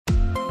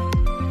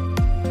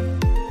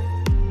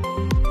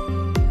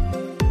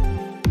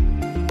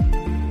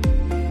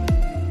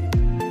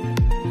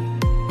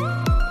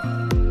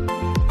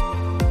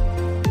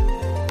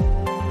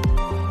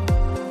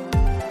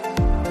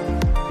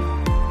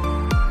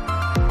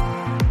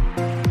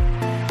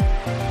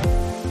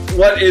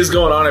What is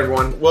going on,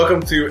 everyone?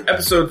 Welcome to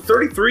episode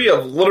 33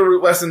 of Little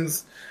Root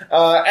Lessons.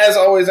 As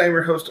always, I'm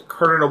your host,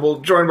 Carter Noble,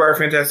 joined by our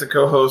fantastic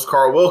co-host,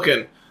 Carl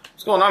Wilkin.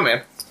 What's going on,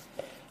 man?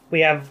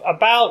 We have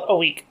about a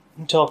week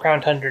until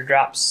Crown Tundra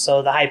drops,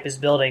 so the hype is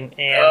building,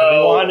 and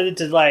we wanted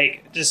to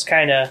just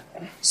kind of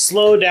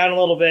slow down a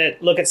little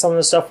bit, look at some of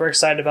the stuff we're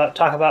excited about,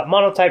 talk about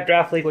Monotype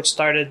Draft League, which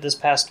started this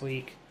past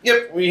week.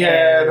 Yep, we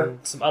had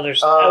some other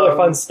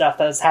fun stuff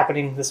that is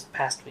happening this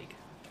past week.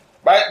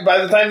 By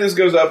the time this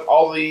goes up,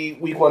 all the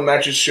Week 1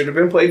 matches should have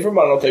been played for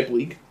Monotype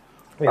League.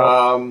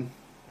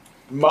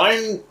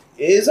 Mine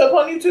is up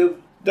on YouTube.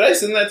 Did I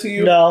send that to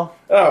you? No.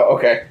 Oh,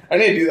 okay. I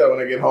need to do that when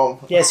I get home.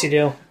 Yes, you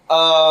do.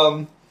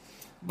 But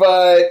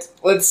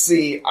let's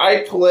see.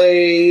 I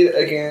played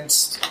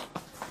against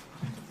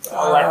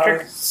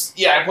Electric.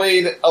 Yeah, I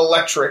played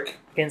Electric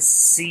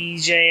Against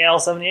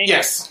CJL78.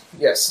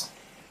 Yes.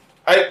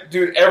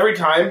 Dude, every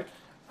time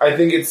I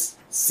think it's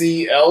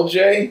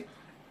CLJ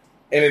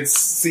and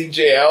it's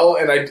CJL,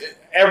 and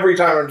every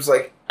time I'm just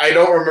like, I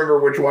don't remember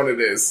which one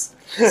it is,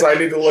 so I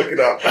need to look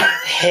it up.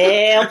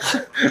 Help!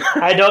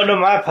 I don't know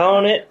my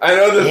opponent. I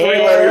know the three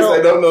letters.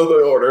 I don't know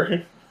the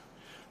order.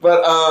 But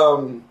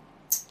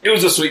it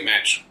was a sweet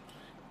match.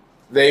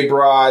 They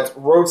brought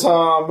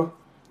Rotom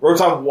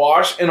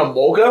Wash, and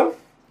Emolga.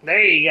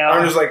 There you go.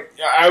 I'm just like,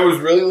 I was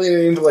really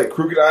leaning into like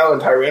Crocodile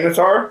and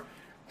Tyranitar,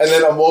 and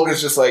then Emolga's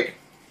just like,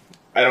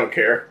 I don't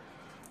care.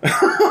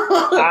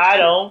 I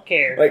don't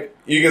care. Like,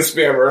 you can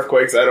spam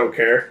Earthquakes, I don't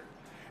care.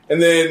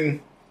 And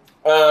then,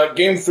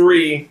 game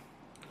 3,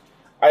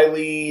 I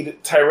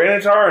lead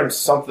Tyranitar and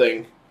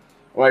something.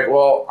 I'm like,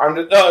 well,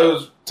 it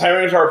was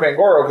Tyranitar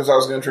Pangoro because I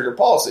was going to trigger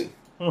Policy.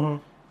 Mm-hmm.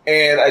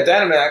 And I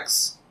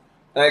Dynamax,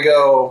 and I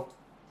go,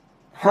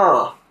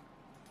 I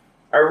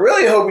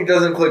really hope he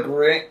doesn't click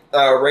Rain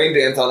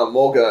Dance on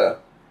Emolga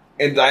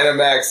and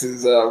Dynamax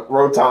his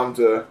Rotom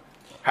to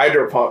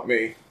Hydro Pump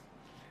me.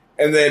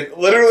 And then,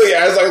 literally,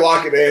 as I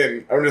lock it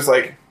in, I'm just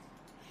like,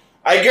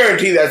 I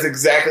guarantee that's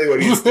exactly what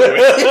he's doing.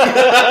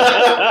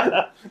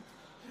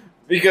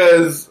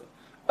 Because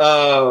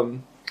I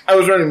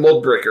was running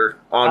Mold Breaker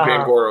on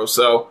Pangoro,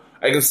 so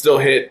I can still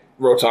hit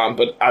Rotom,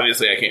 but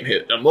obviously I can't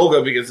hit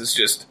Emolga because it's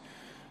just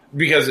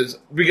because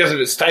of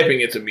its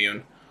typing, it's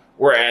immune.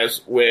 Whereas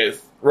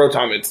with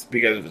Rotom, it's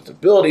because of its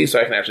ability, so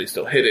I can actually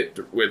still hit it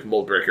with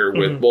Mold Breaker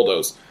with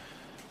Bulldoze.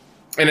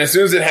 And as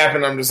soon as it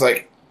happened, I'm just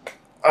like,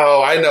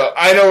 oh, I know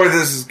where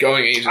this is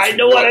going, Agents. I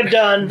know what I've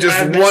done.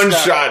 Just one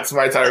shots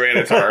my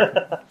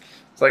Tyranitar.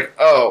 It's like,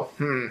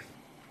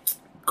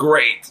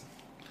 great.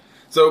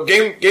 So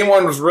game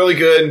 1 was really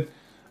good.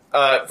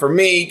 For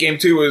me, game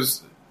 2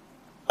 was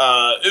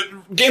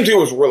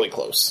really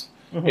close.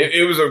 Mm-hmm.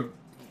 It was a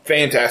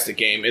fantastic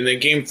game, and then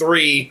game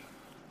 3,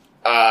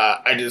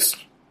 it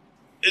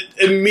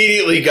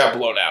immediately got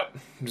blown out.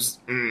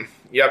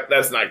 Yep,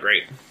 that's not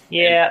great.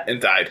 Yeah,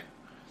 and died.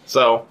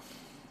 So.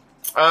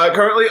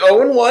 Currently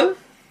 0-1.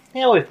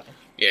 Yeah, we'll be fine.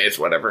 Yeah, it's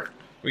whatever.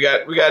 We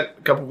got a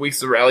couple weeks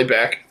to rally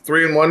back.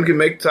 3-1 can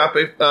make top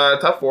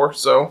 4.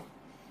 So,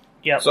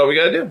 yep. So we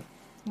got to do.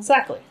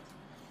 Exactly.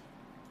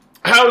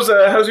 How's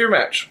your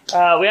match?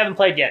 We haven't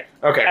played yet.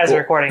 Okay, as cool.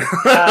 of recording.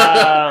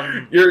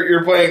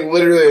 You're playing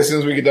literally as soon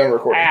as we get done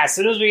recording. As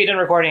soon as we get done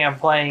recording, I'm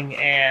playing,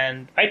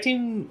 and my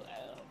team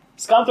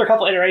has gone through a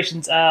couple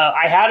iterations.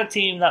 I had a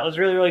team that was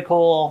really, really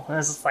cool, and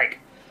this is like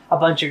a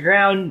bunch of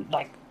ground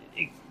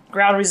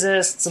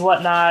resists and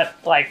whatnot,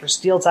 like for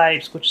steel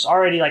types, which is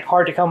already like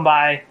hard to come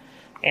by,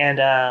 and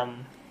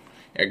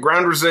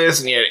ground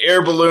resist, and you had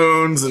air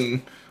balloons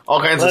and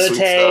all kinds of sweet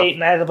stuff.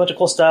 And I had a bunch of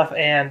cool stuff,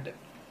 and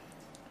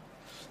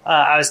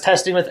I was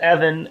testing with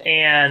Evan,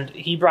 and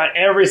he brought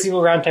every single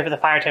ground type with a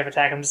fire type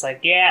attack. I'm just like,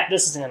 yeah,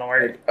 this isn't gonna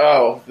work.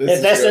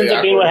 This ends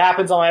up being what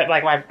happens on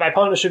my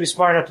opponent should be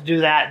smart enough to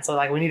do that, and so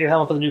like we need to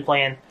come up with a new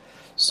plan.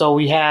 So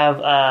we have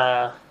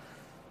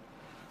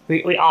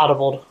we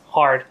audibled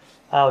hard.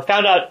 We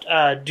found out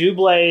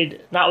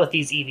Doublade, not with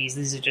these EVs,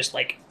 these are just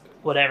like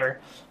whatever,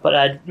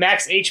 but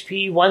max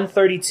HP,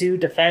 132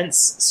 defense,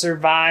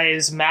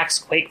 survives max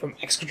Quake from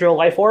Excadrill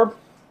Life Orb.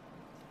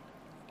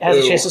 Has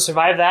a chance to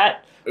survive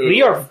that. Ooh.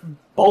 We are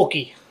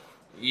bulky.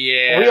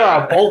 Yeah. We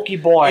are a bulky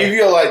boy.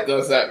 Eviolite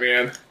does that,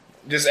 man.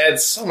 Just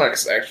adds so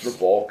much extra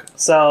bulk.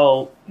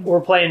 So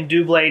we're playing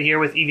Doublade here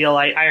with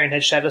Eviolite, Iron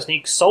Head, Shadow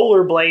Sneak,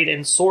 Solar Blade,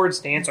 and Swords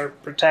Dance, or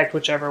Protect,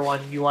 whichever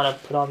one you want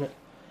to put on it.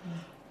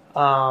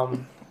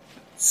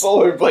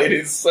 Solar Blade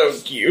is so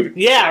cute.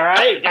 Yeah,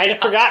 right? I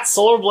forgot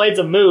Solar Blade's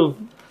a move.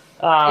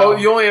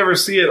 You only ever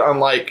see it on,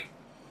 like,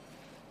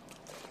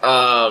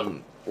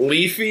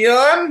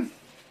 Leafeon?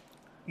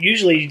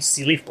 Usually you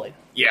see Leaf Blade.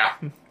 Yeah.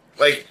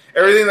 Like,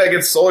 everything that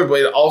gets Solar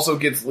Blade also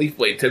gets Leaf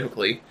Blade,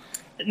 typically.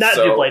 Not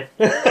Doublade.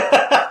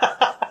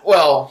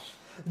 Well...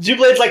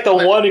 Doublade's like the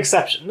one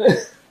exception.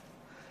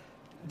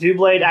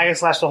 Doublade,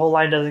 Aegislash, the whole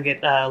line doesn't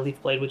get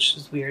Leaf Blade, which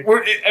is weird.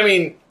 I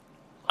mean,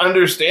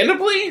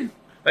 understandably...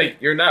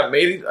 Like, you're not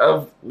made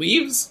of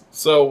leaves,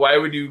 so why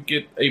would you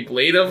get a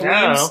blade of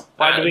leaves?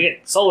 Why do we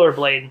get Solar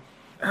Blade?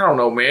 I don't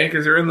know, man,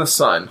 because you're in the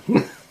sun.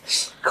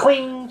 Clear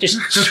boing, just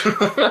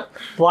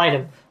blind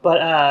him.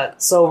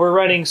 But so we're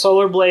running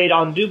Solar Blade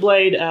on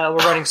Doublade. We're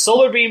running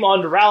Solar Beam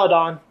on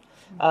Duraludon.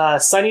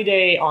 Sunny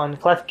Day on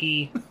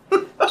Klefki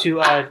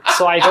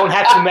so I don't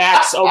have to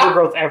max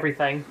Overgrowth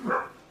everything.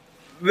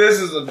 This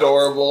is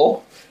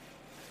adorable.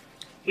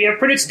 We have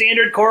pretty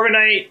standard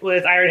Corviknight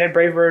with Ironhead,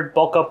 Bravebird,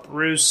 Bulk Up,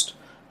 Roost.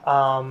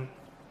 I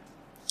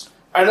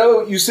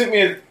know you sent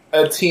me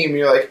a team.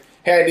 You're like,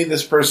 hey, I need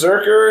this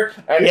Berserker.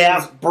 I need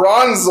this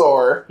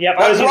Bronzor. Yep,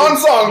 I was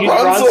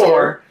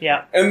Bronzor.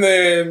 Yeah. And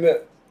then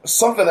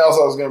something else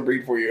I was going to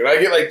breed for you. And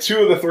I get like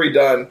 2 of the 3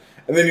 done.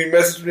 And then you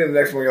message me in the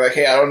next one. You're like,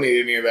 hey, I don't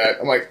need any of that.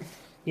 I'm like,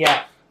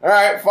 yeah. All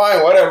right,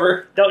 fine,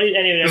 whatever. Don't need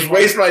any of it. Just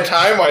waste my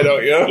time, why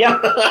don't you?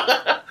 Yep.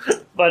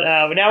 But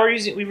now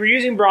we were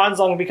using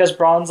Bronzong because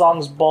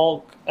Bronzong's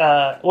bulk.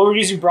 We're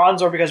using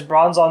Bronzor because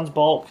Bronzong's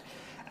bulk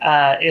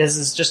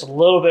is just a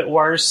little bit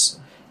worse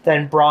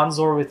than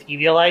Bronzor with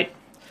Eviolite.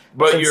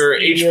 But your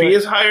HP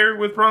is higher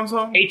with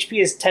Bronzong?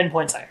 HP is 10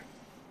 points higher.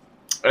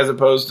 As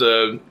opposed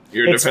to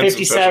your it's defense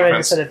 57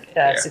 instead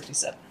of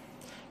 67.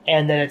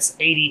 And then it's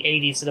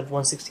 80 instead of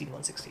 116.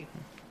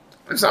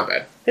 It's not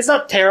bad. It's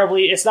not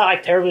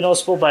like terribly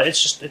noticeable, but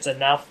it's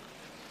enough.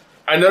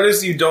 I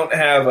noticed you don't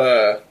have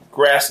a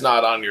Grass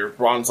Knot on your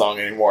Bronzong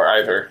anymore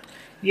either.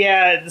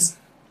 Yeah, this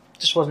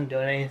just wasn't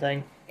doing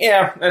anything.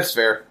 Yeah, that's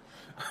fair.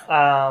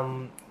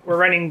 We're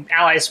running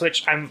Ally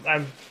Switch.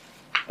 I'm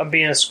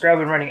being a scrub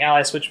and running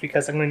Ally Switch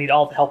because I'm going to need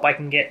all the help I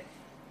can get.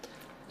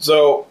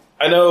 So,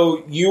 I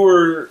know you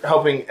were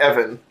helping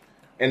Evan,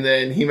 and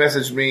then he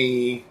messaged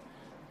me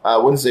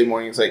Wednesday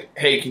morning. He's like,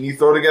 hey, can you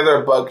throw together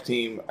a bug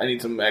team? I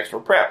need some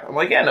extra prep. I'm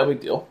like, yeah, no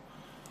big deal.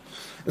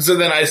 And so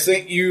then I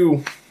sent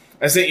you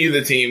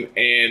the team,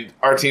 and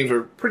our teams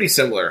were pretty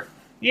similar.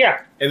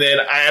 Yeah. And then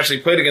I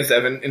actually played against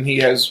Evan, and he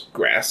has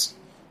grass.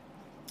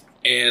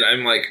 And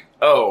I'm like,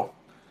 oh,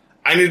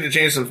 I need to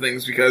change some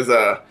things because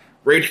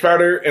Rage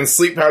Powder and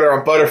Sleep Powder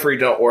on Butterfree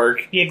don't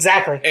work. Yeah,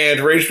 exactly.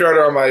 And Rage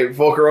Powder on my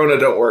Volcarona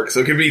don't work.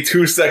 So it could be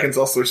 2 seconds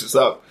I'll switch this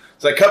up.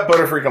 So I cut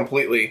Butterfree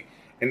completely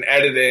and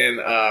added in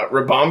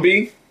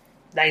Rabombi.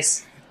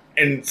 Nice.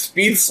 And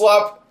Speed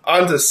Swap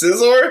onto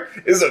Scizor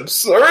is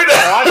absurd.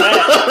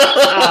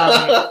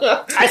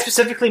 I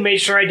specifically made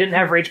sure I didn't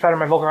have Rage Powder on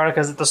my Volcarona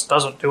because it just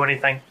doesn't do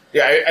anything.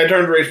 Yeah, I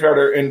turned Rage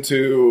Powder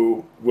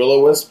into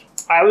Will-O-Wisp.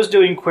 I was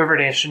doing Quiver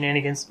Dance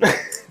shenanigans.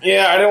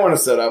 Yeah, I didn't want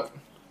to set up.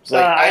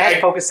 Like, I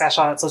had Focus Sash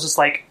on it, so it's just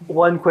like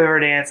one Quiver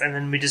Dance, and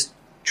then we just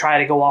try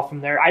to go off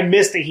from there. I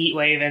missed the Heat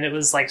Wave, and it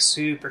was like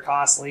super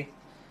costly.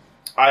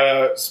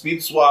 I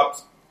speed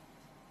swapped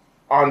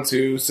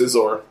onto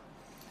Scizor,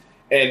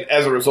 and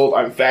as a result,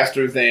 I'm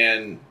faster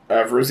than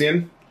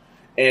Venusaur,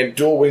 and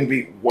dual wing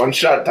beat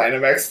one-shot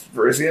Dynamax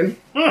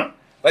Venusaur.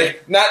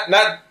 Like,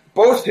 not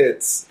both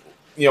hits,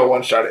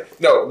 one-shot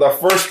it. No, the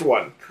first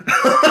one.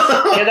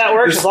 Yeah, that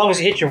works as long as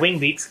you hit your wing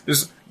beats.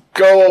 Just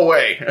go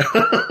away.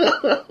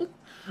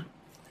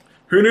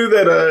 Who knew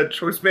that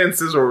Choice Band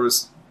Scizor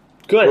was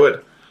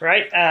good?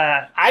 Right?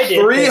 I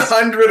did.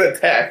 300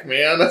 attack,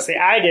 man. See,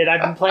 I did. I've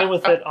been playing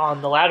with it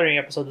on the laddering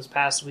episode this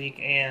past week,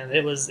 and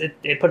it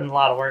put in a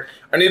lot of work.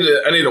 I need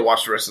to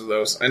watch the rest of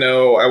those. I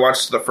know I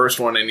watched the first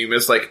one, and you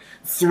missed like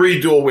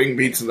 3 dual wing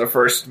beats in the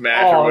first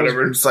match or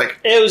whatever. It's like,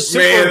 it was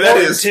super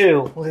important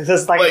too.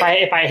 Because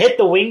if I hit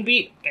the wing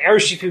beat,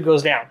 Urshifu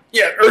goes down.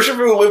 Yeah,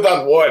 Urshifu lived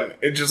on 1.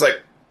 It's just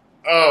like,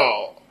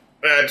 oh,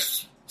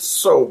 that's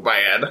so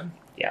bad.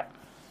 Yeah.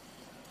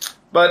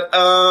 But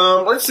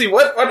let's see,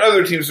 what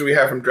other teams do we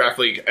have from Draft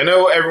League? I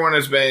know everyone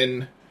has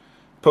been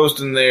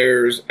posting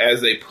theirs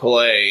as they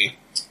play.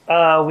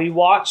 I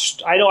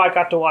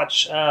got to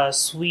watch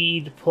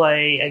Swede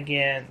play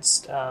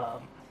against. Who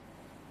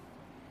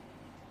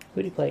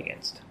did he play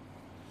against?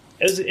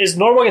 It was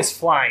normal against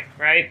Flying,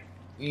 right?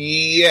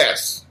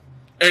 Yes.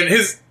 And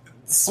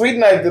Swede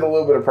and I did a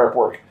little bit of prep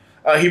work.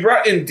 He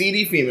brought in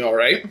DD Female,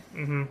 right?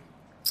 Mm-hmm.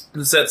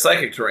 To set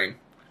Psychic Terrain.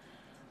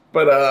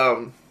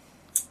 But,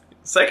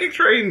 Psychic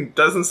Terrain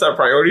doesn't set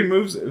priority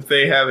moves if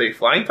they have a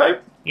flying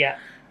type. Yeah.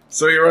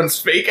 So he runs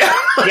Fake Out.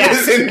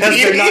 Yes,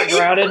 because they're not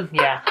grounded.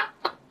 Yeah.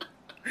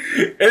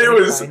 And it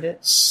was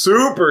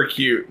super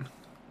cute.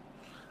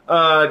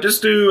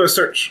 Just do a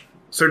search.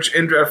 Search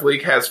in Draft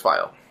League has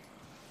file.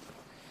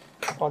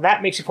 Well,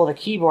 that makes you pull the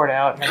keyboard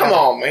out. Come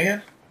on,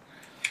 man.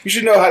 You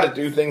should know how to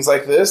do things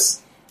like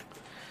this.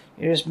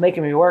 You're just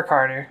making me work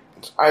harder.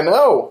 I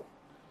know.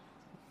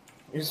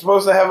 You're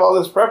supposed to have all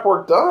this prep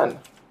work done.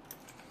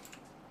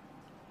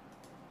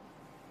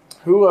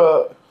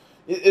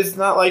 It's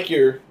not like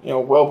you're,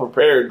 well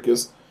prepared,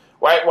 because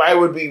why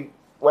would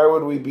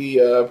we be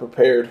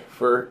prepared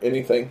for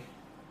anything?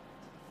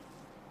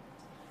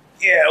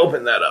 Yeah,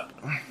 open that up.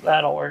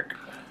 That'll work.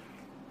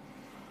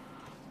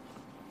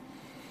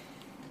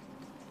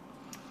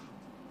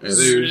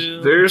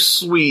 There's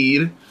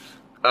Swede.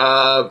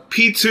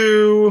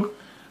 P2,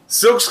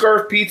 Silk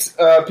Scarf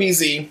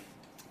PZ.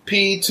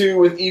 P2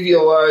 with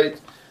Eviolite,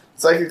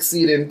 Psychic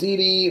Seed and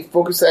DD,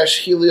 Focus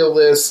Sash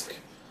Heliolisk,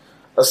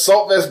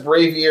 Assault Vest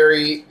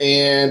Braviary,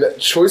 and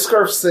Choice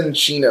Scarf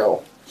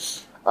Cinccino.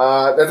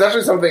 That's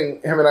actually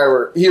something him and I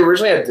were... He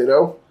originally had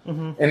Ditto,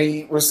 and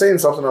he was saying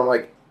something, I'm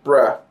like,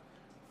 bruh,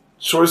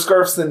 Choice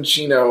Scarf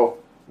Cinchino,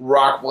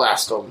 Rock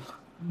Blast him.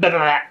 And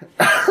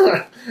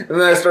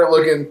then I start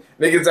looking, and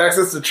it gets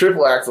access to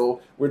Triple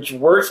Axle, which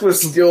works with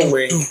Steel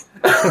Wing.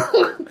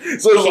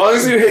 So as long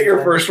as you hit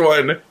your first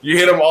one, you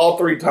hit them all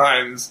 3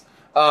 times.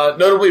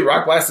 Notably,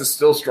 Rock Blast is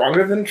still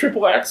stronger than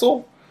Triple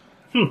Axle.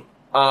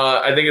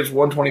 I think it's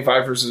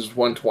 125 versus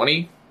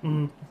 120.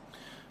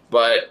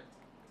 But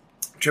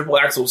Triple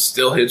Axle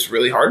still hits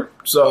really hard.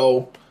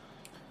 So,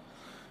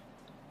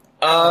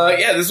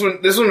 yeah, this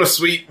one was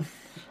sweet.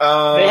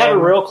 They had a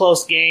real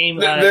close game.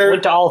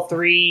 Went to all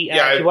 3.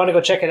 Yeah, if you want to go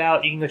check it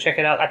out, you can go check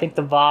it out. I think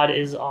the VOD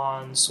is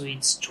on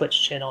Swede's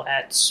Twitch channel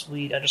at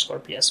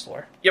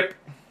Swede_PS4. Yep.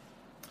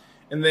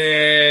 And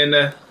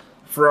then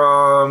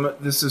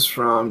this is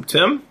from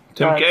Tim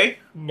K?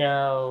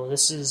 No,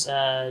 this is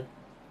that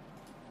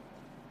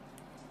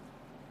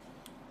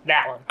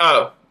one.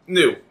 Oh,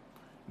 new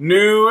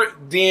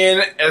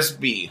Dan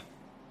SB,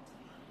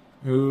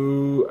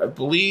 who I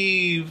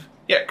believe,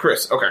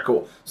 Chris. Okay,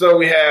 cool. So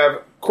we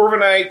have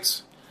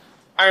Corviknight,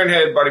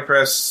 Ironhead, Body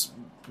Press,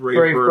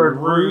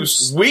 Bravebird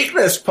Roost,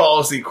 Weakness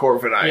Policy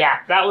Corviknight. Yeah,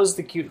 that was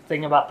the cute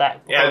thing about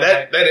that. Yeah,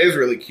 that is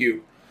really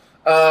cute.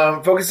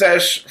 Focus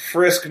Sash,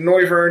 Frisk,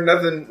 Noivern,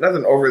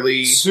 nothing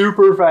overly.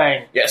 Super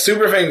Fang. Yeah,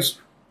 Super Fang's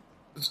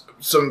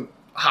some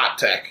hot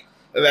tech.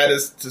 That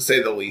is to say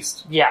the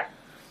least. Yeah.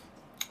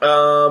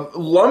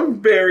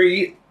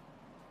 Lumberry,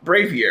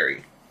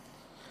 Braviary.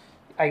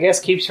 I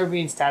guess keeps from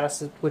being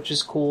status, which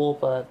is cool,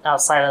 but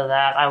outside of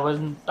that,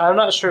 I'm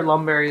not sure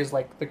Lumberry is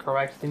like the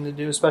correct thing to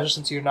do, especially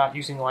since you're not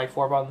using Life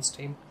Orb on this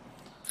team.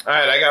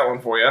 Alright, I got one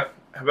for you.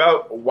 How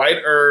about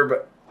White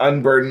Herb,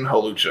 Unburden,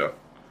 Hawlucha?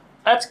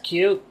 That's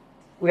cute.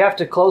 We have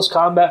to close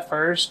combat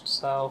first,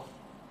 so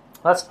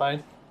that's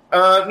fine.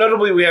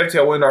 Notably, we have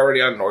Tailwind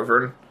already on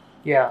Noivern.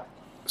 Yeah.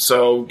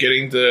 So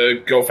getting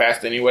to go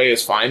fast anyway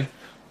is fine.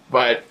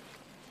 But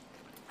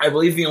I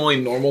believe the only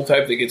normal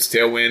type that gets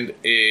Tailwind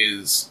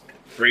is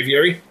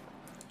Braviary.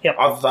 Yep.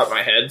 Off the top of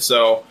my head.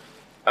 So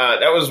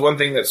that was one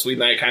thing that Sweet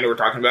and I kind of were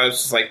talking about.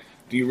 It's just like,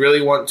 do you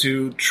really want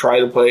to try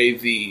to play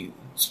the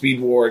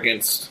Speed War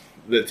against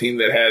the team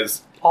that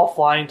has all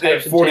flying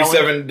types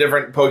 47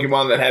 different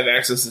Pokemon that have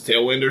access to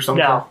Tailwind or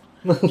something? No.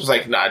 Just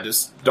like, nah,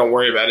 just don't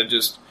worry about it.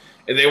 Just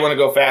if they want to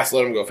go fast,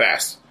 let them go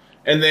fast.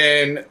 And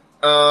then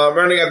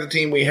rounding out the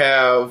team, we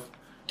have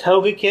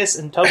Togekiss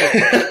and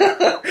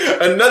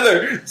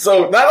Togetic.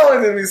 So not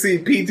only did we see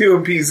P2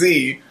 and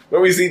PZ,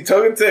 but we see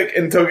Togetic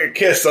and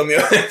Togekiss on the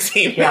other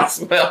team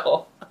as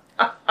well.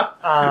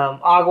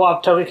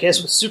 Agwab,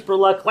 Togekiss with Super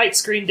Luck, Light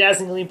Screen,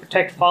 Dazzling Gleam,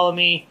 Protect, Follow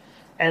Me,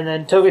 and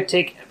then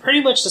Togetic,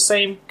 pretty much the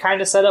same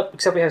kind of setup,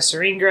 except we have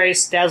Serene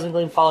Grace, Dazzling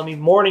Gleam, Follow Me,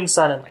 Morning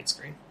Sun, and Light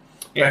Screen.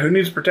 Yeah, who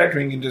needs Protect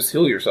when you can just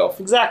heal yourself?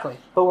 Exactly.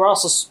 But we're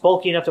also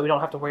bulky enough that we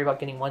don't have to worry about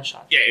getting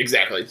one-shot. Yeah,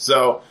 exactly.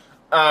 So,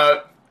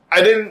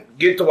 I didn't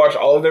get to watch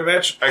all of their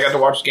match. I got to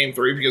watch Game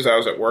 3 because I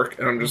was at work,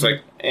 and I'm just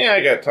like,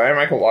 I got time.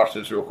 I can watch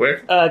this real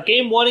quick.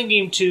 Game 1 and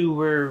Game 2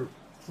 were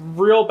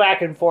real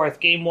back and forth.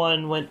 Game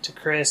 1 went to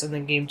Chris, and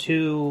then Game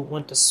 2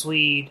 went to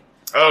Swede.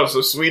 Oh,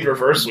 so Swede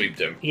reverse sweeped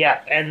him.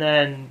 Yeah, and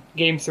then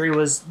Game 3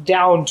 was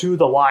down to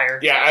the wire.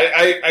 Yeah,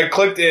 I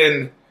clicked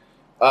in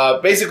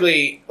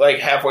basically like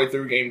halfway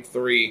through Game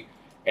 3,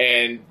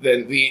 and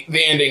then the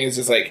ending is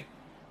just like,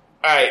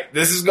 alright,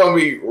 this is going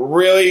to be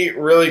really,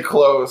 really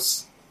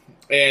close.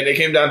 And it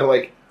came down to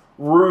like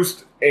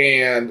Roost,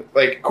 and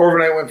like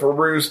Corviknight went for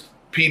Roost,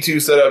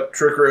 P2 set up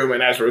Trick Room,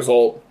 and as a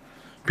result,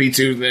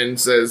 P2 then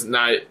says,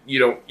 nah, you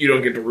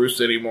don't get to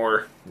Roost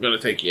anymore. I'm going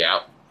to take you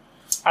out.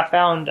 I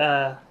found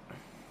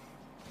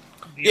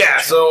yeah,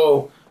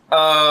 so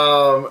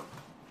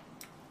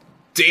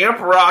Damp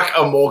Rock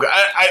Emolga.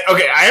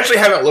 I actually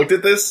haven't looked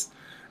at this,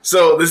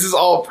 so this is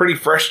all pretty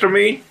fresh to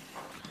me.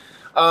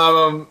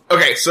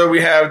 Okay, so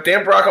we have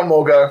Damp Rock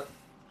Emolga.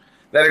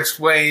 That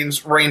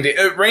explains Rain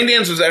Dance. Rain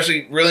Dance was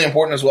actually really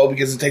important as well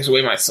because it takes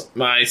away my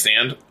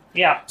sand.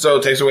 Yeah. So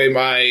it takes away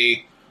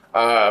my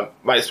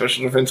my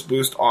special defense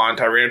boost on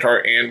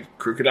Tyranitar and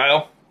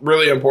Crocodile.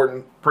 Really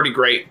important. Pretty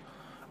great.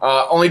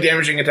 Only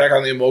damaging attack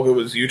on the Emolga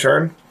was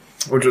U-turn,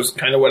 which was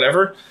kind of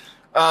whatever.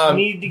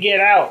 Need to get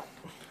out.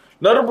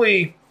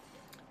 Notably,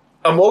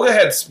 Emolga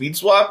had Speed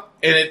Swap,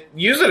 and it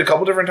used it a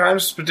couple different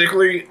times,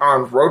 particularly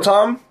on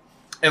Rotom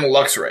and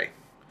Luxray.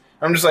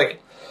 I'm just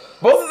like,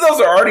 both of those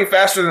are already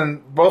faster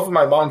than both of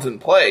my Mons in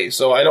play,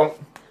 so I don't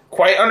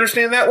quite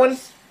understand that one.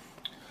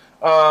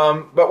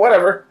 But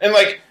whatever. And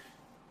like,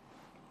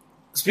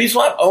 Speed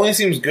Swap only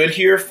seems good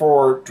here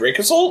for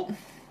Dracozolt.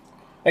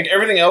 Like,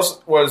 everything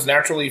else was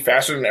naturally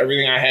faster than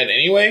everything I had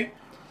anyway.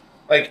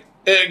 Like,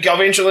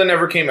 Galvantula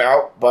never came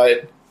out,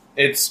 but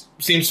it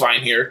seems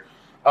fine here.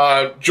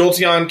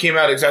 Jolteon came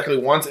out exactly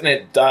once, and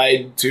it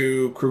died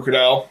to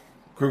Crocodile.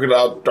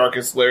 Crocodile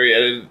Darkest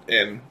Lariated,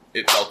 and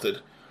it melted.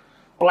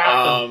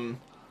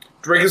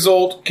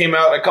 Dracozolt came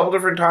out a couple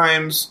different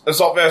times.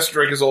 Assault Vest,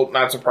 Dracozolt,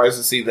 not surprised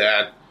to see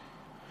that.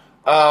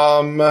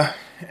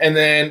 and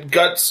then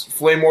Guts,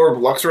 Flame Orb,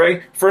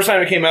 Luxray. First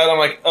time it came out, I'm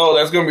like, oh,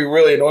 that's going to be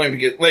really annoying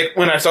because, like,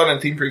 when I saw it in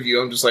Team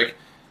Preview, I'm just like,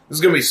 this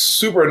is going to be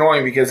super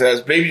annoying because it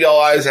has Baby Doll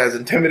Eyes, it has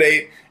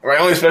Intimidate, and my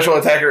only special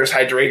attacker is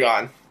Hydreigon.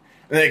 And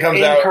then it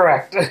comes out.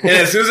 Incorrect. And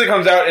as soon as it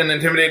comes out and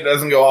Intimidate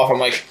doesn't go off, I'm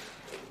like,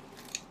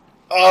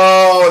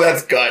 oh,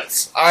 that's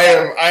Guts. I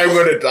am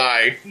going to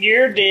die.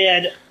 You're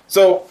dead.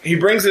 So he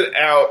brings it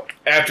out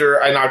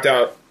after I knocked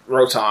out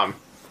Rotom.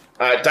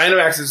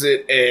 Dynamaxes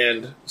it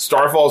and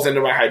Starfalls into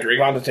my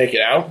Hydreigon to take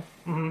it out,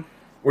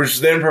 which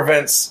then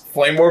prevents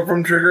Flame Orb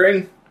from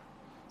triggering.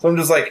 So I'm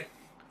just like,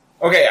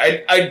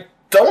 okay, I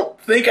don't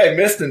think I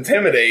missed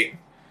Intimidate,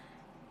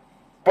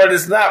 but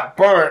it's not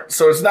burnt,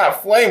 so it's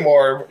not Flame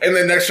Orb. And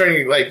then next turn,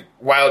 he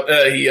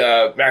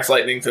Max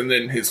Lightnings, and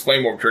then his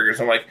Flame Orb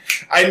triggers. I'm like,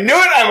 I knew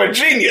it. I'm a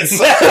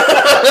genius.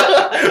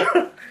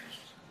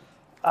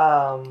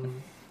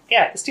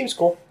 Yeah, this team's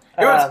cool.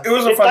 It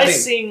was a fun thing. thing.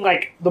 Seeing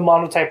like the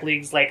monotype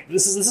leagues, like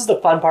this is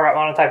the fun part about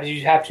monotype is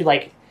you have to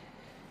like,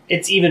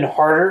 it's even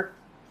harder.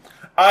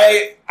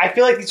 I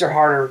feel like these are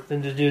harder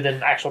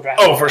than actual draft.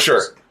 Oh, for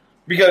sure.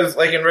 Because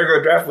like in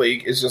regular draft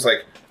league, it's just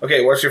like,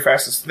 okay, what's your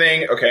fastest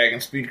thing? Okay, I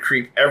can speed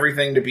creep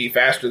everything to be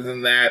faster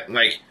than that. And,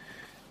 like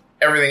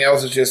everything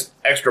else is just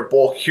extra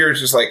bulk. Here it's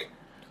just like,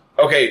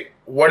 okay,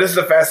 what is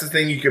the fastest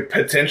thing you could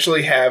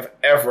potentially have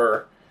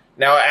ever?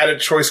 Now add a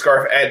Choice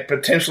Scarf, add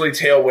potentially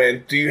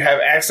Tailwind. Do you have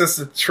access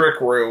to Trick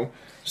Room?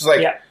 Just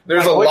like,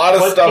 there's a lot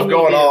of stuff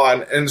going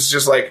on, and it's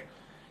just like,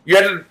 you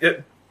have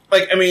to,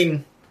 I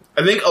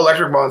think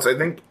Electric Bonds, I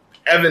think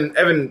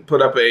Evan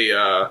put up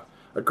a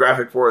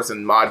graphic for us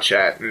in mod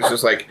chat, and it's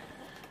just like,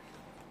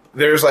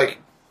 there's like,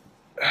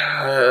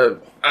 a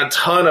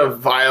ton of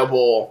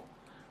viable,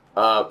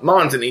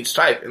 Mons in each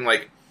type, and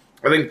like,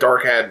 I think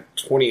Dark had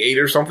 28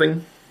 or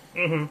something.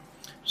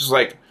 Just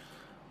like,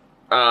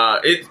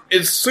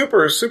 it's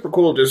super, super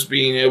cool just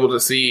being able to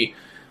see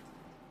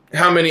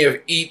how many of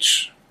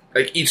each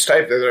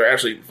type that are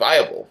actually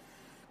viable.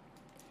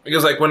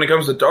 Because, like, when it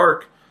comes to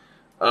Dark,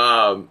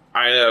 I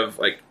have,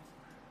 like,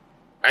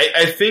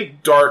 I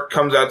think Dark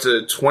comes out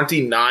to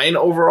 29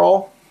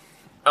 overall.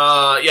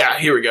 Yeah,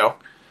 here we go.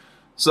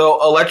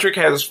 So, Electric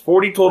has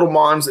 40 total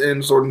Mons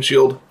in Sword and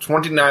Shield.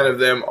 29 of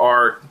them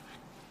are,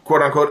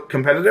 quote-unquote,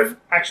 competitive.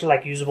 Actually,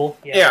 like, usable.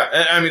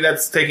 Yeah, I mean,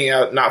 that's taking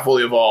out not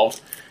fully evolved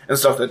and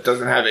stuff that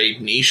doesn't have a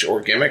niche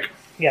or gimmick.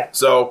 Yeah.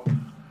 So,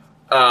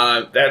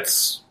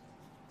 that's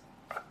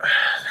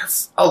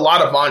a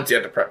lot of Mons you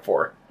have to prep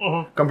for.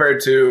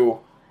 Compared to,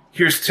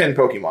 here's 10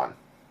 Pokemon.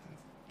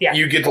 Yeah.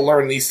 You get to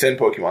learn these 10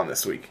 Pokemon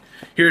this week.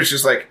 Here's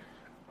just like,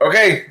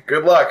 okay,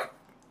 good luck.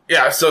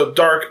 Yeah, so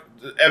Dark,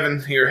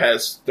 Evan here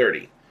has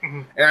 30.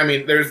 And I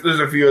mean, there's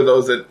a few of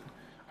those that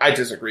I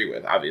disagree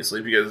with,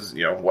 obviously, because,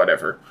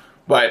 whatever.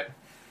 But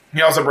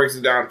he also breaks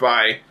it down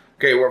by,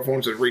 okay, what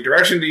forms of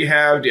redirection do you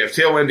have? Do you have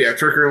Tailwind? Do you have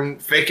Trick Room?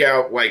 Fake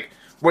Out? Like,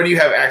 what do you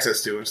have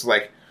access to? It's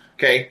like,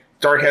 okay,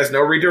 Dark has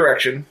no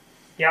redirection.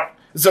 Yep.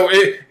 So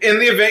in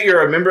the event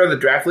you're a member of the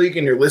draft league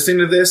and you're listening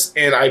to this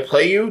and I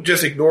play you,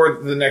 just ignore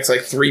the next,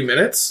 3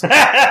 minutes. My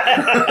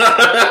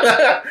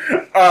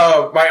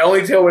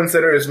only Tailwind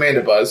center is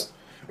Mandibuzz,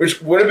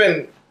 which would have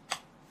been,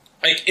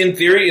 in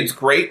theory, it's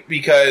great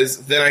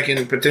because then I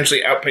can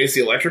potentially outpace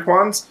the Electric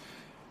ones.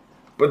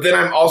 But then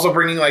I'm also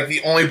bringing,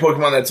 the only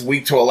Pokemon that's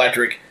weak to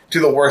Electric to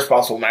the worst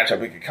possible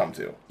matchup it could come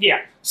to.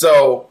 Yeah.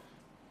 So,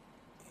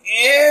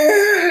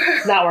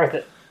 not worth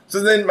it. So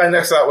then my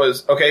next thought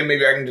was, okay,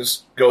 maybe I can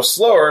just go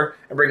slower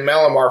and bring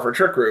Malamar for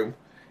Trick Room.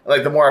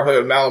 And, the more I play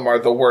with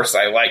Malamar, the worse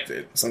I liked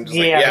it. So I'm just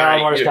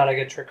Malamar's not a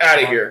good trick.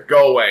 Out of here.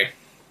 Go away.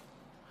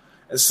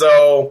 And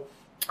so,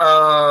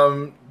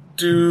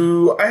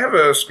 do I have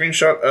a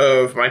screenshot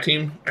of my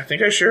team? I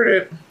think I shared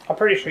it. I'm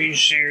pretty sure you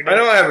shared it. I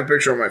know I have a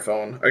picture on my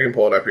phone. I can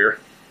pull it up here.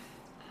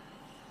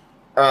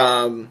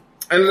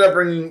 Ended up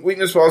bringing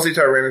Weakness Policy,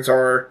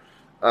 Tyranitar,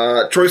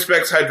 Choice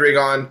Specs,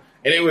 Hydreigon,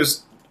 and it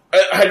was...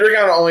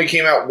 Hydreigon only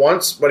came out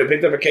once, but it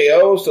picked up a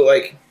KO, so,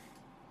 it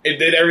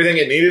did everything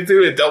it needed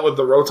to. It dealt with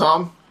the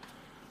Rotom.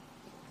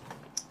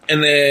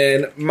 And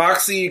then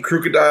Moxie,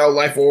 Crocodile,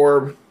 Life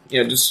Orb,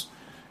 just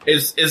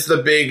is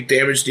the big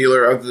damage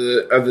dealer of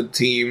the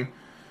team.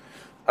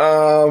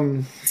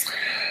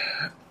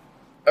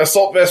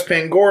 Assault Vest,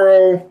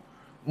 Pangoro,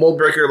 Mold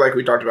Breaker, like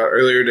we talked about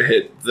earlier, to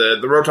hit the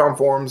Rotom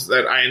forms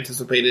that I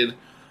anticipated.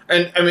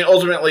 And, I mean,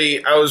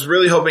 ultimately, I was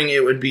really hoping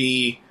it would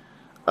be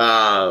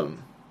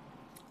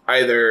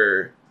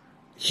either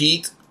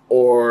Heat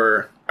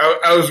or...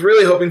 I was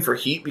really hoping for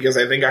Heat because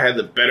I think I had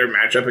the better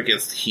matchup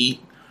against Heat.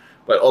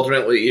 But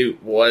ultimately,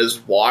 it was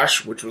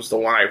Wash, which was the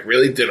one I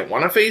really didn't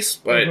want to face.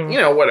 But,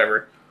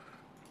 whatever.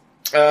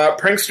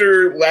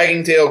 Prankster,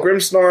 Lagging Tail,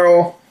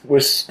 Grimmsnarl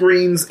with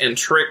Screens and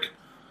Trick.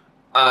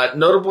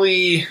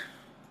 Notably,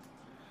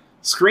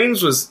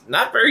 Screens was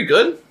not very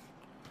good.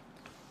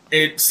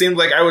 It seemed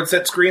like I would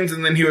set screens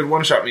and then he would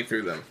one-shot me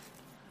through them.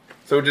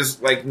 So it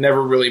just,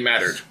 never really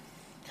mattered.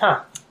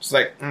 Huh. It's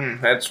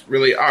that's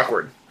really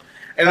awkward.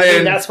 And I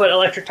mean, that's what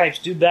electric types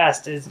do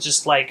best, is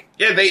just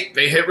yeah, they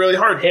hit really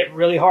hard. Hit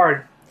really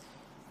hard.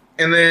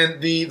 And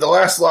then the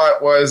last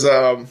slot was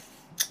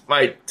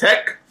my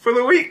tech for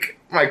the week.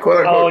 My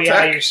quote-unquote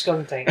tech. Your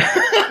skunk tank.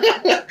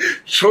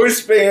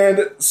 Choice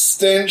Band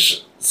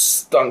Stench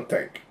Stunk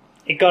Tank.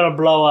 It's gonna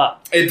blow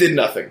up. It did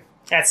nothing.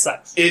 That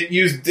sucks. It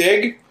used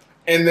Dig,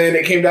 and then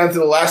it came down to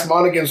the last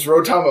mon against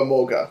Rotom and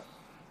Molga.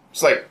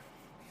 It's like,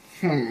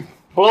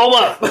 Blow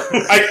them up.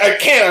 I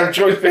can't. I'm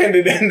Choice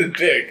Banded into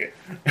Dig.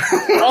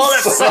 Oh,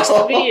 that sucks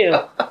to be you.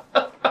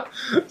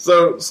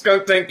 So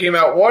Skunk Tank came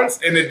out once,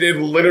 and it did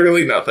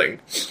literally nothing.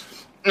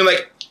 And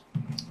like,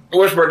 the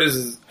worst part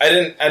is I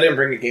didn't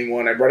bring it game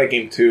 1. I brought it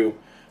game 2.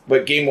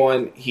 But game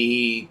 1,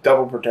 he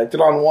double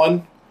protected on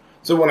 1.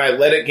 So when I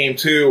led it game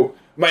 2,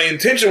 my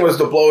intention was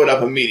to blow it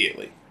up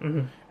immediately. Mm-hmm.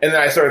 And then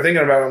I started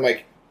thinking about it. I'm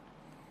like,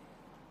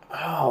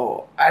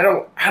 oh, I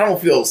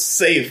don't feel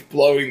safe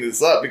blowing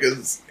this up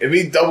because if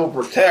he double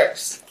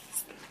protects,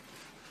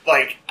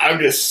 like, I'm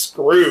just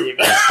screwed.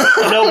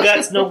 No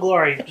guts, no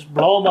glory. Just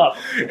blow them up.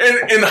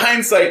 And in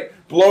hindsight,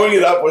 blowing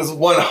it up was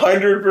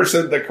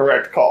 100% the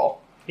correct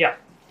call. Yeah.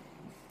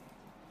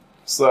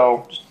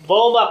 So just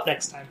blow them up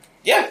next time.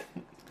 Yeah.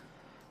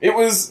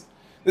 This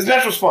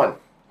match was fun.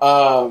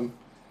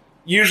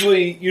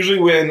 Usually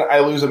when I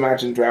lose a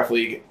match in Draft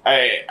League,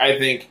 I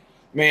think,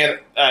 man,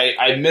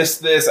 I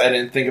missed this. I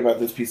didn't think about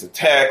this piece of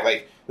tech.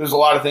 Like, there's a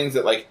lot of things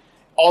that, like,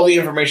 all the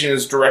information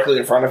is directly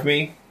in front of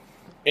me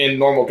in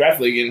normal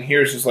Draft League, and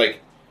here's just like,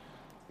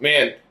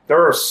 man,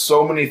 there are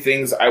so many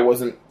things I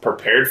wasn't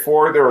prepared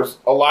for. There was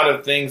a lot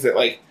of things that,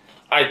 like,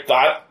 I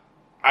thought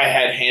I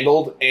had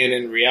handled, and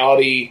in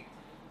reality,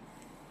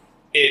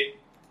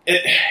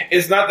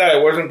 it's not that I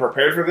wasn't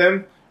prepared for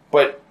them,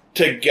 but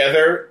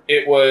together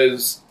it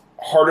was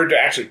harder to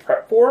actually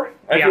prep for,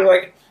 I feel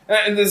like.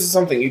 And this is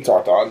something you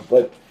talked on,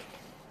 but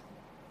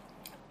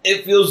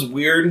it feels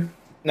weird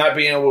not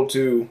being able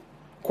to,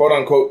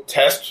 quote-unquote,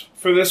 test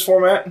for this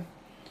format.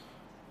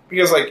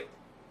 Because, like,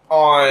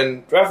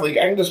 on Draft League,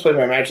 I can just play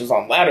my matches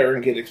on ladder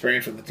and get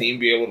experience with the team,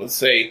 be able to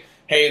say,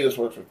 hey, this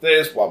works with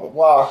this, blah, blah,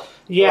 blah.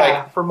 Yeah,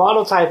 like, for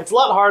monotype, it's a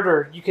lot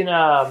harder. You can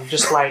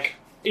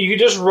you can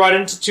just run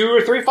into 2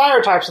 or 3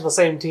 fire types on the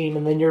same team,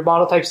 and then your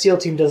monotype steel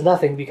team does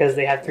nothing because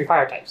they have 3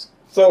 fire types.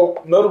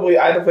 So, notably,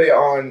 I had to play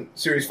on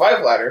Series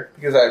 5 ladder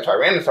because I have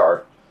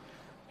Tyranitar.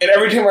 And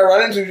every time I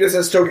run into it, it just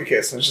says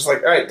Togekiss. And it's just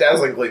like, alright,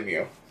 Dazzling Gleam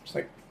you. It's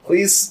like,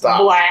 please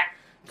stop. Blah.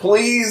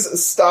 Please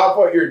stop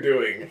what you're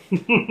doing.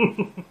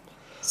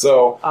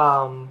 So,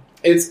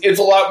 it's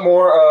a lot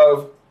more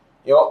of,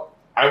 you know,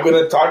 I'm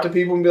going to talk to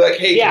people and be like,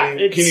 hey,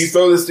 can you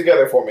throw this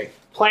together for me?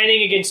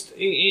 Planning against,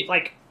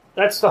 like,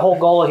 that's the whole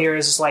goal here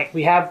is like,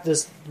 we have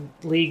this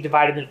league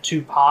divided into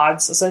 2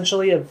 pods,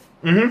 essentially, of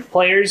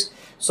players.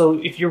 So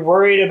if you're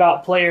worried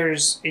about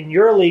players in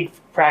your league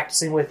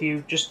practicing with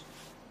you, just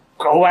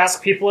go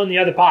ask people in the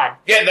other pod.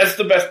 Yeah, that's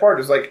the best part.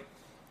 Is like,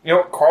 you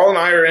know, Carl and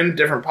I are in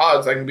different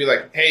pods. I can be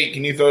like, hey,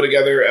 can you throw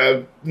together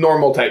a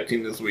normal type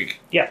team this week?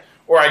 Yeah.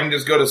 Or I can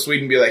just go to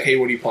Sweden and be like, hey,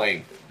 what are you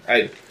playing?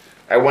 I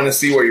want to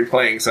see what you're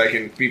playing so I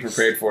can be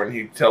prepared for it. And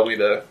he'd tell me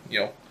to,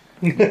 you know,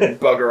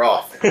 bugger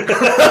off. But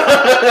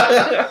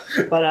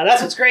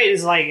that's what's great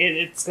is like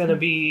it's going to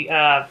be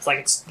it's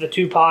like the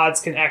 2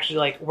 pods can actually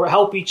like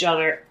help each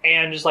other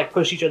and just like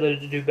push each other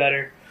to do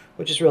better,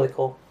 which is really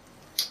cool.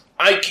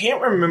 I can't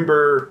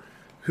remember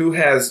who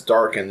has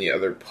Dark in the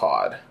other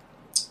pod.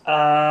 Is it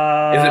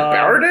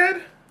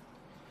Bauerdad?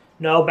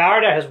 No,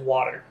 Bauerdad has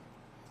water.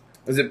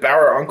 Is it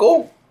Bauer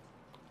Uncle?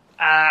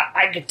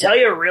 I could tell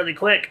you really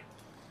quick.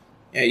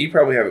 Yeah, you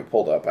probably have it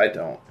pulled up. I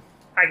don't.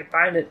 I can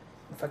find it.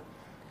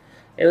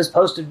 It was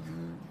posted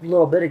a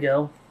little bit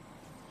ago.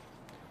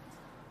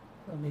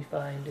 Let me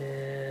find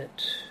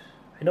it.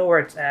 I know where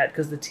it's at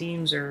because the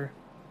teams are.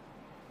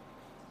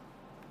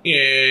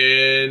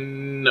 Yeah,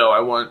 no,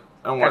 I want.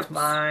 That's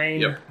mine.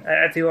 Yep.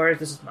 That's yours.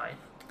 This is mine.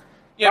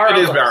 Yeah, it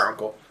is Bauer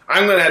Uncle.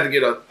 I'm gonna have to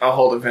get a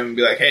hold of him and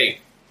be like, hey,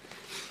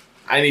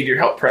 I need your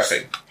help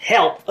prepping.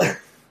 Help.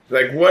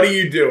 Like, what are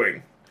you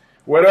doing?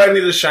 What do I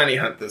need a shiny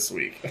hunt this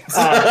week?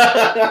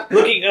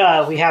 We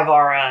have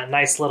our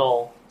nice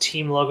little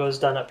team logos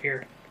done up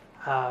here.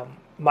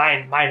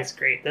 Mine is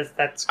great. That's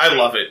great. I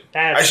love it.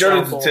 That's I showed so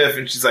it to cool. Tiff,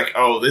 and she's like,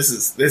 "Oh, this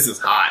is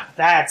hot."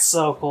 That's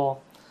so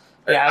cool.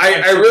 Yeah,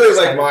 I really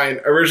like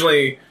mine.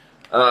 Originally,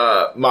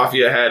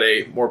 Mafia had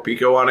a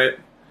Morpeko on it,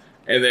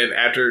 and then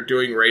after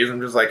doing Raise,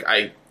 I'm just like,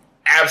 I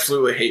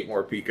absolutely hate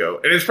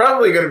Morpeko, and it's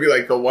probably going to be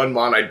like the one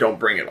mon I don't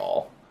bring at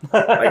all.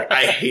 Like,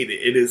 I hate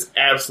it. It is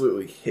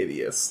absolutely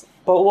hideous.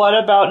 But what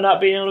about not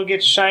being able to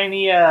get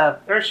shiny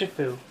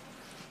Urshifu?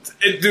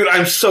 Dude,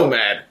 I'm so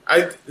mad.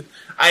 I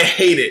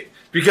hate it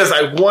because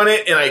I want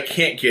it and I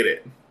can't get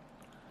it.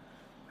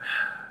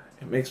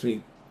 It makes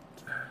me.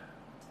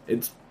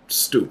 It's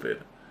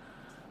stupid.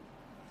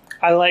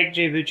 I like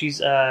Jay Bucci's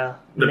the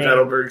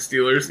Petalburg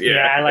Steelers.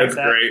 Yeah, I like that's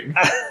that. Great.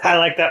 I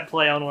like that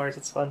play on words.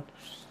 It's fun.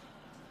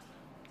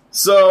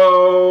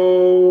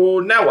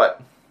 So now what?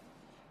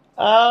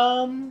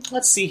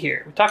 Let's see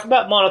here. We talked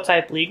about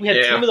Monotype League. We had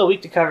Team of the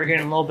Week to cover here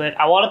in a little bit.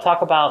 I want to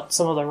talk about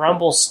some of the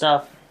Rumble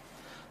stuff.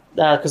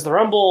 Because the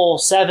Rumble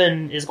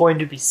 7 is going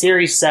to be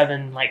Series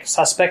 7, like,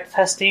 suspect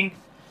testing.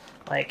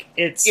 Like,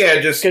 it's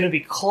just going to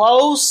be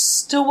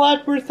close to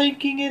what we're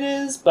thinking it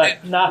is,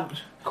 but not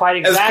quite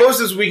exactly. As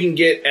close as we can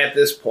get at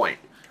this point.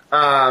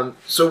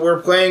 So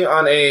we're playing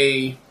on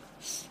a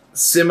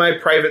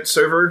semi-private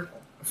server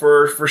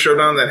for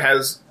Showdown that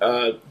has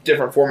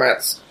different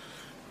formats.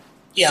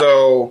 Yeah.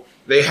 So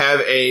they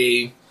have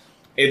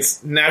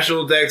it's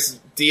National Dex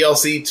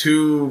DLC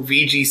 2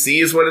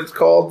 VGC is what it's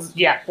called.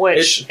 Yeah,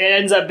 which it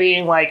ends up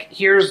being like,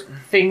 here's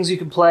things you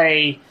can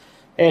play,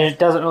 and it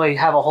doesn't really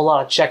have a whole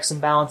lot of checks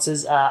and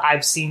balances.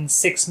 I've seen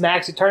 6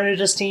 Max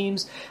Eternatus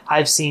teams.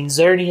 I've seen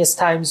Xerneas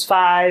times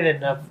 5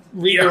 and a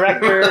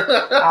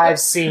Redirector. I've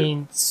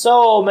seen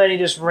so many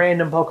just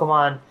random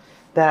Pokemon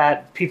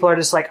that people are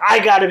just like, I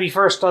gotta be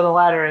first on the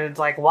ladder, and it's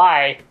like,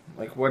 why?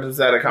 Like, what does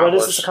that accomplish? What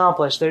does this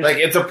accomplish? Like,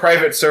 it's a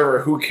private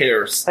server. Who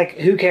cares? Like,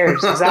 who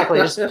cares? Exactly.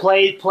 Just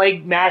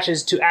play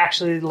matches to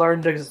actually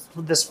learn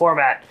this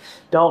format.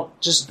 Don't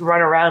just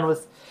run around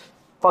with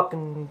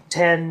fucking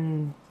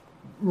 10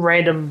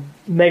 random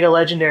Mega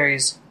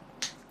Legendaries.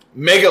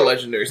 Mega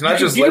Legendaries, not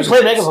just Legendaries. You can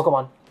play Mega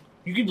Pokemon.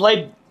 You can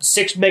play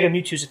 6 Mega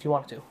Mewtwo's if you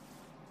want to.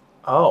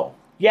 Oh.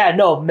 Yeah,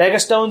 no. Mega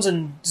Stones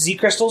and Z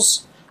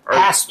Crystals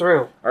pass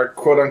through. Are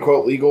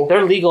quote-unquote legal?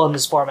 They're legal in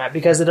this format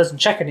because it doesn't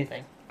check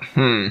anything.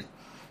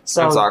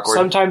 So that's awkward.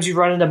 Sometimes you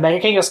run into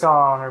Mega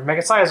Kangaskhan or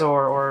Mega Scizor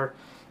or,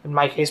 in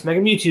my case,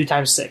 Mega Mewtwo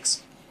times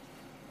 6.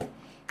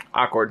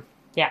 Awkward.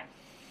 Yeah.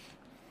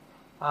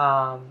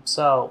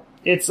 So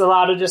it's a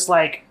lot of just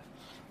like,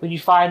 when you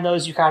find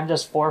those, you kind of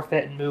just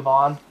forfeit and move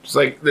on. It's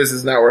like, this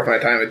is not worth my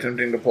time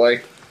attempting to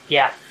play.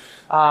 Yeah.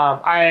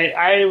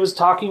 I was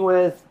talking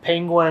with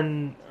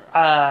Penguin,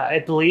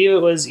 I believe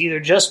it was either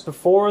just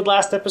before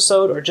last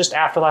episode or just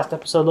after last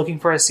episode, looking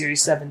for a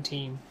Series 7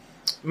 team.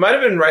 Might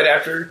have been right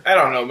after. I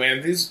don't know,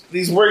 man.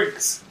 These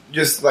works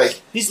just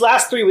like... These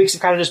last 3 weeks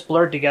have kind of just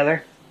blurred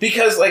together.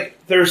 Because, like,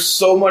 there's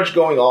so much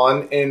going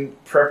on in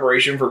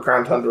preparation for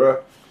Crown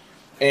Tundra,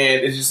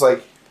 and it's just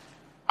like,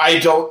 I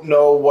don't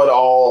know what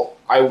all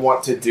I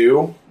want to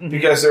do,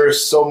 because there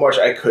is so much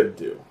I could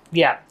do.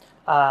 Yeah.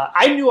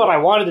 I knew what I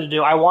wanted to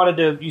do. I wanted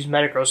to use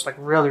Metagross, like,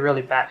 really,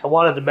 really bad. I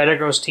wanted the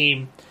Metagross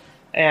team,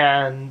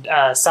 and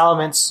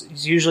Salamence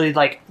is usually,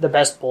 like, the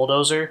best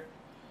Bulldozer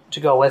to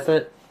go with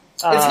it.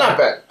 It's not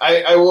bad.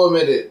 I will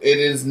admit it. It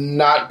is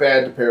not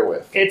bad to pair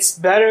with. It's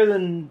better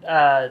than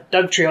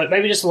Dugtrio. It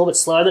may be just a little bit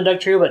slower than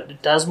Dugtrio, but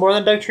it does more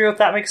than Dugtrio, if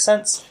that makes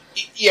sense.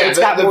 Yeah, it's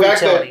got more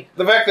utility.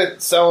 The fact that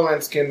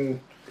Salamence can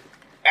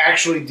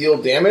actually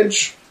deal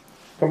damage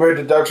compared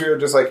to Dugtrio,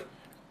 just like,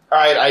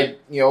 alright,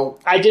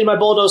 I did my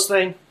Bulldoze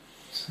thing.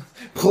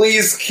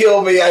 Please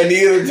kill me. I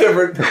need a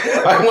different...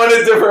 I want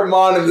a different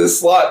Mon in this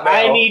slot now.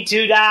 I need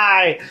to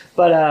die.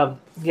 But,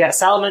 yeah,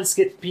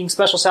 Salamence, being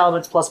special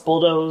Salamence plus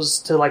Bulldoze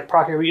to, like,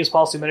 proc your weakness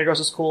policy Metagross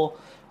is cool.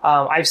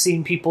 I've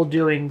seen people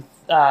doing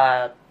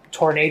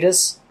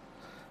Tornadus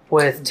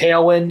with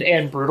Tailwind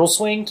and Brutal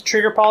Swing to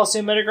trigger policy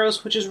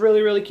Metagross, which is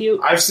really, really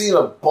cute. I've seen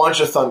a bunch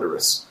of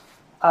Thundurus.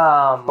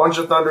 Bunch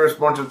of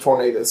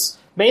Tornadus.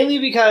 Mainly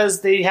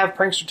because they have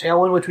Prankster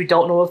Tailwind, which we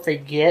don't know if they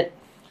get.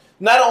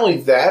 Not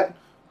only that,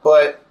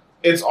 but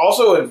it's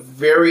also a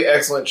very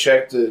excellent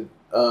check to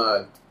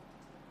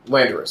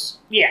Landorus.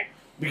 Yeah.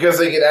 Because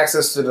they get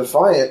access to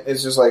Defiant,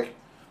 it's just like,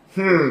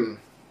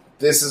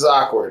 this is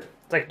awkward.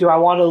 Like, do I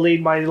want to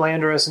lead my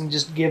Landorus and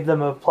just give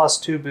them a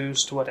 +2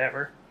 boost,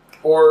 whatever?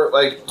 Or,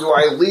 like, do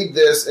I lead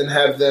this and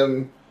have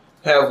them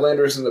have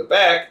Landorus in the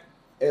back,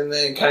 and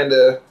then kind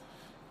of,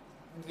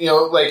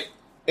 like,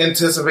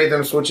 anticipate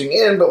them switching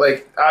in, but,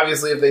 like,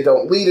 obviously if they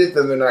don't lead it,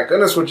 then they're not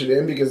going to switch it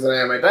in, because then I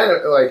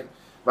have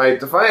my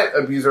Defiant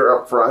Abuser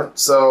up front,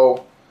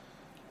 so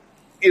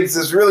it's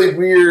this really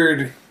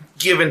weird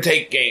give and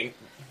take game.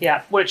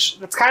 Yeah, which,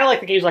 it's kind of like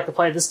the games I like to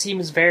play. This team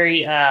is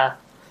very,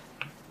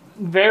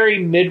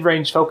 very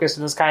mid-range focused,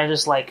 and it's kind of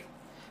just like,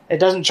 it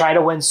doesn't try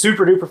to win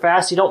super duper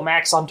fast. You don't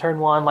max on turn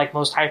 1 like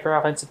most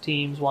hyper-offensive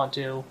teams want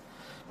to,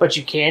 but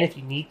you can if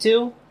you need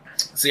to.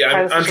 See,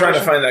 I'm trying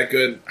to find that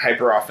good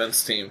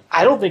hyper-offense team.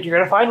 I don't think you're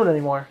going to find one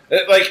anymore.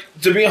 Like,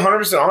 to be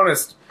 100%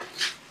 honest,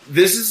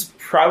 this is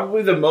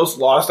probably the most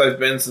lost I've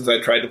been since I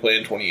tried to play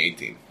in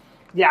 2018.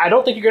 Yeah, I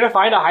don't think you're going to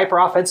find a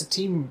hyper-offensive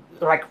team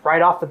like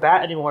right off the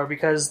bat anymore,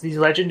 because these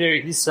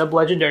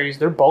sub-legendaries,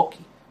 they're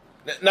bulky.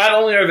 Not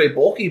only are they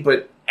bulky,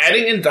 but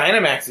adding in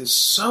Dynamax is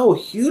so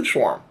huge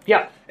for them.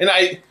 Yeah. And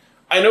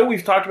I know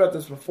we've talked about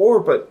this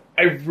before, but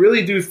I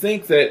really do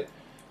think that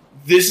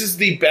this is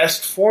the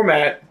best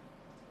format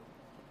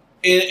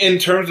in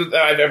terms of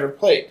that I've ever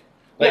played.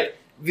 Like,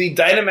 the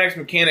Dynamax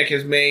mechanic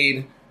has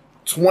made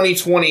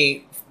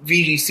 2020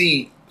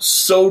 VGC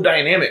so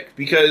dynamic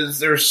because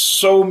there's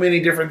so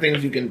many different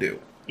things you can do.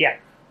 Yeah.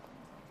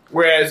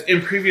 Whereas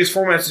in previous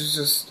formats, it's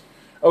just,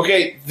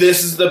 okay,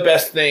 this is the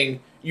best thing.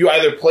 You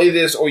either play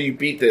this or you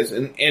beat this.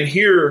 And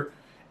here,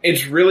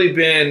 it's really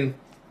been,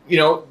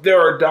 there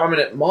are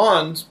dominant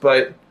Mons,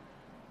 but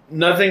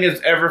nothing has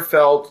ever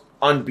felt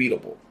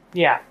unbeatable.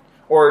 Yeah.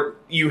 Or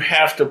you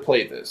have to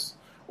play this.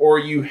 Or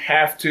you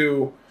have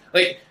to,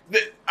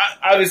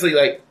 obviously,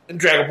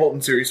 Dragapult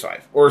in Series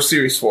 5 or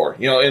Series 4.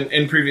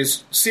 In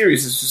previous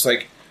series, it's just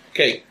like,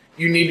 okay,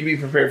 you need to be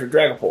prepared for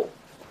Dragapult.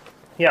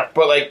 Yeah.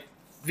 But like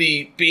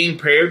the being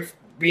prepared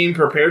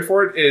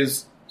for it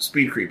is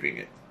speed creeping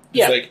it.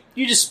 Yeah, like,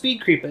 you just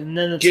speed creep it, and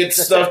then get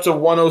stuff to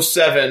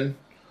 107.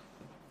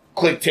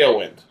 Click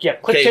Tailwind. Yeah,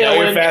 click okay, Tailwind.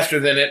 Now you're faster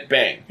than it.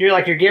 Bang. You're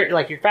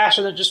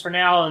faster than it just for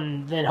now,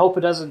 and then hope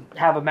it doesn't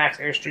have a max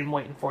airstream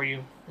waiting for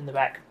you in the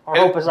back, or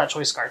hope it's not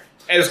Choice Scarf.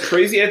 As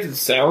crazy as it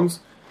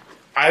sounds,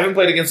 I haven't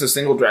played against a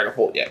single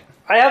Dragapult yet.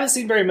 I haven't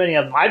seen very many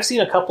of them. I've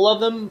seen a couple of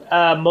them.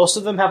 Most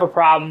of them have a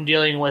problem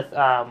dealing with,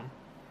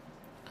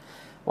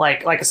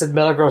 like I said,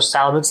 Metagross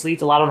Salamence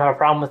Leads. A lot of them have a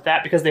problem with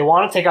that because they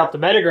want to take out the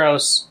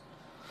Metagross,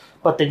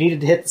 but they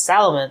needed to hit the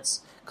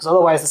Salamence, because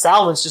otherwise the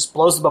Salamence just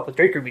blows them up with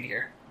Draco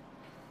Meteor.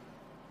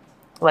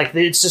 Like,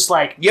 it's just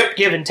like,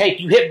 give and take.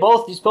 You hit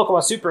both these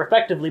Pokemon super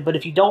effectively, but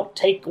if you don't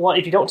take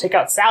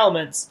out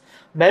Salamence,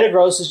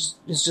 Metagross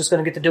is just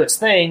going to get to do its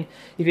thing.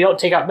 If you don't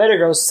take out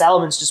Metagross,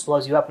 Salamence just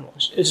blows you up and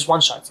it just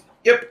one-shots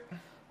you. Yep.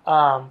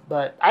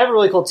 But I have a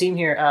really cool team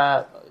here.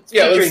 Let's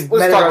talk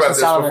about this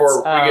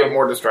before we get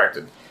more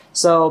distracted.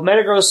 So,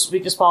 Metagross,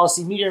 Weakness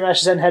Policy, Meteor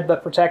Mash, Zen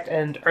Headbutt, Protect,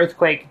 and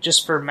Earthquake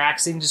just for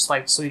maxing, just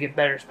like so you get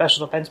better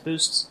special defense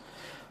boosts.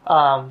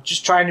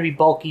 Just trying to be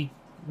bulky,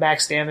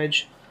 max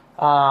damage.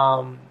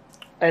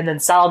 And then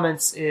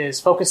Salamence is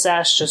Focus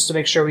Sash, just to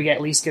make sure we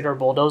at least get our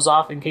Bulldoze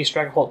off in case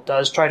Dragapult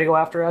does try to go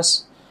after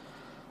us.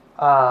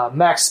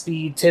 Max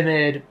Speed,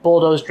 Timid,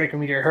 Bulldoze, Draco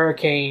Meteor,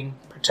 Hurricane,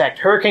 Protect.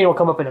 Hurricane will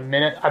come up in a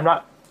minute. I'm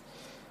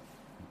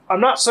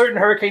not certain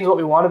Hurricane's what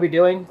we want to be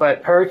doing,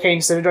 but Hurricane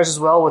synergizes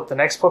well with the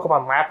next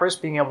Pokemon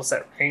Lapras being able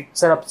to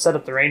set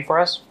up the rain for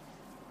us.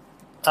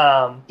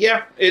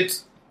 Yeah,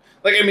 it's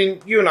like, I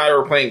mean, you and I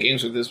were playing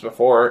games with this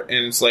before,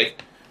 and it's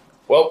like,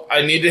 well,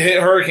 I need to hit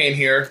Hurricane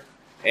here,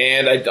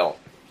 and I don't.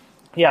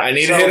 Yeah, I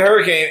need to hit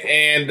Hurricane,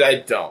 and I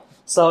don't.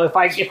 So if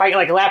I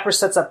like Lapras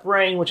sets up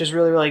Rain, which is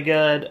really, really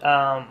good.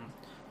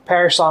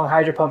 Perish Song,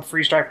 Hydro Pump,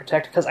 Freeze Dry,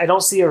 Protect, because I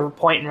don't see a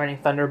point in running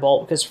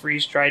Thunderbolt because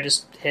Freeze Dry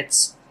just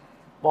hits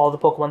all the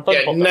Pokemon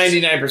Thunderbolt.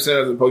 Yeah,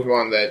 99% of the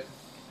Pokemon that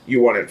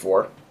you want it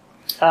for.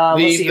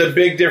 The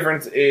big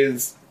difference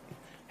is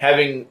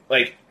having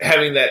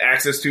that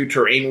access to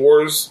Terrain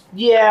Wars.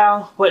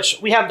 Yeah, which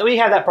we have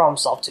that problem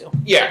solved too.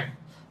 Yeah.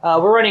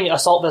 We're running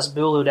Assault Vest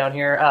Bulu down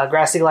here.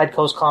 Grassy Glide,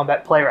 Coast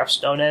Combat, Play Rough,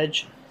 Stone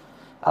Edge.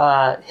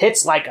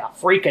 Hits like a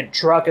freaking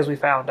truck, as we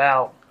found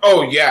out.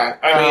 Oh, yeah.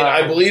 I mean,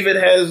 I believe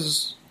it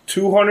has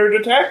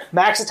 200 attack?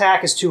 Max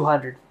attack is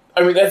 200.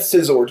 I mean, that's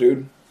Scizor,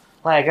 dude.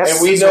 Like, that's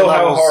and we know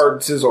how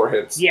hard Scizor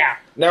hits. Yeah.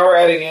 Now we're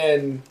adding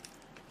in,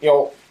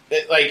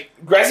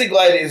 Grassy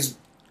Glide is,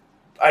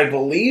 I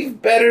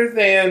believe, better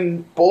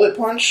than Bullet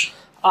Punch.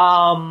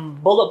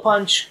 Bullet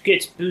Punch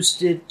gets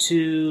boosted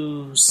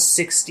to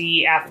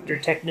 60 after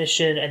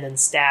Technician, and then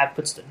Stab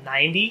puts it to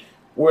 90.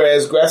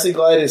 Whereas Grassy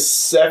Glide is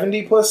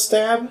 70 plus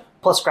Stab?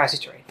 Plus Grassy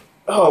Terrain.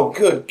 Oh,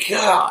 good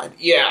God.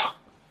 Yeah.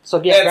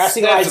 So, yeah,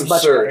 Grassy Glide is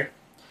much better.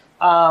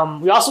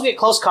 We also get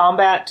Close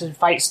Combat to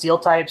fight Steel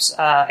types,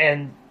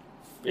 and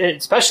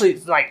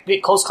especially,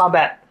 get Close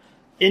Combat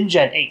in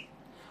Gen 8.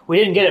 We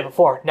didn't get it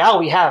before. Now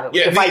we have it.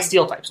 We can fight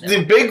Steel types now.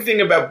 The big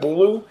thing about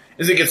Bulu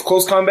is it gets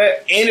Close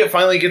Combat, and it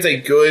finally gets a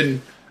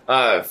good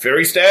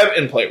Fairy Stab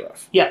and Play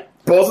Rough. Yeah.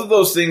 Both of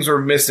those things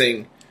were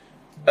missing.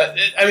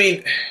 I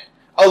mean,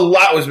 a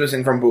lot was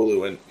missing from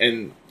Bulu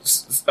in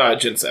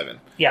Gen 7.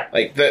 Yeah.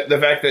 Like, the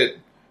fact that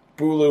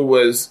Bulu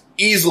was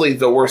easily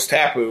the worst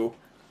Tapu,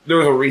 there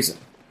was a reason.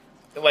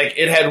 Like,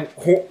 it had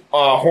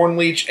Horn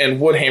Leech and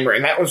Wood Hammer,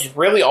 and that was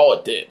really all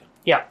it did.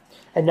 Yeah.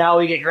 And now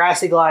we get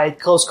Grassy Glide,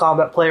 Close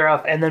Combat, Play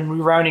Rough, and then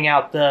we're rounding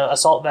out the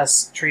Assault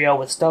Vest trio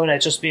with Stone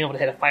Edge, just being able to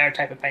hit a Fire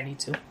type if I need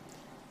to.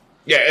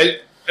 Yeah,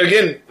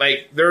 again,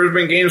 there have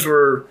been games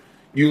where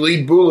you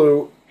lead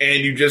Bulu, and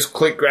you just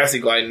click Grassy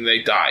Glide, and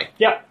they die.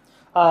 Yep.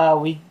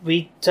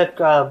 We took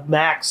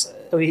max.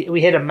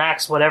 We hit a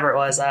max, whatever it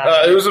was.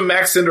 It was a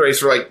max Cinderace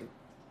for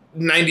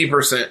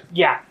 90%.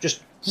 Yeah,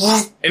 just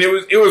and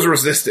it was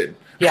resisted.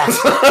 Yeah,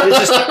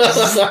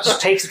 it just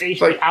takes the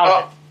HP out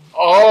of it.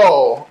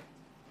 Oh.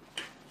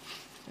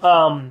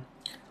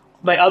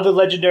 My other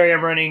legendary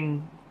I'm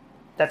running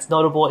that's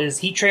notable is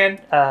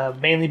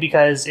Heatran, mainly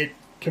because it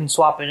can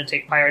swap in and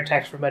take fire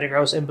attacks from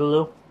Metagross and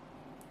Bulu.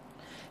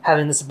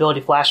 Having this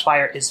ability, Flash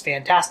Fire, is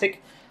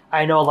fantastic.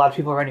 I know a lot of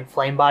people are running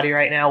Flame Body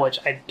right now, which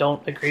I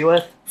don't agree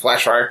with.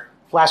 Flash Fire.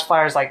 Flash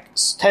Fire is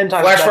 10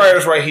 times Flash better. Fire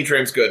is why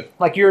Heatran's good.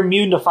 You're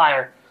immune to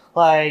fire.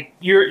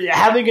 You're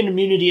having an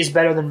immunity is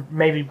better than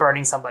maybe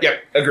burning somebody.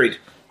 Yep, agreed.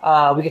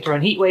 We get to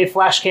run Heat Wave,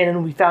 Flash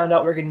Cannon. We found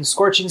out we're getting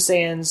Scorching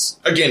Sands.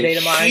 Again,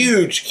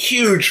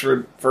 huge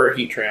for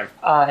Heatran.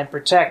 And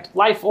Protect.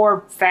 Life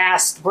Orb,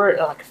 fast.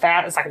 We're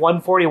fast. It's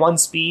 141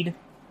 speed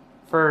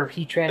for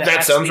Heatran.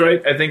 That sounds speed.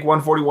 right. I think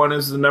 141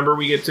 is the number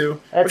we get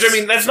to. Which, I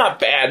mean, that's not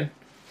bad.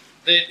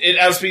 It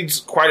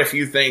outspeeds quite a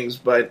few things,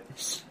 but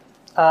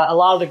a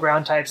lot of the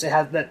ground types it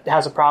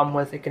has a problem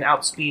with. It can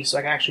outspeed, so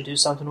I can actually do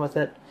something with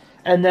it.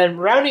 And then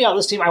rounding out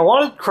this team, I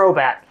wanted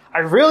Crobat. I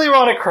really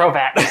wanted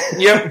Crobat.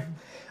 Yep.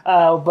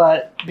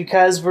 But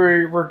because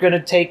we're going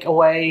to take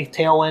away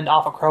Tailwind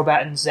off of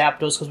Crobat and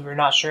Zapdos because we're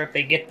not sure if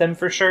they get them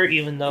for sure,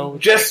 even though...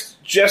 Just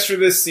for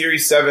this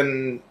Series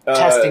 7...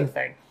 testing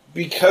thing.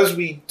 Because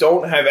we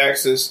don't have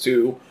access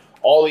to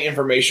all the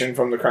information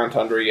from the Crown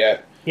Tundra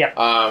yet,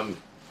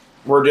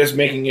 we're just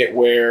making it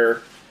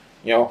where,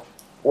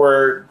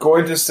 we're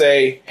going to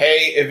say,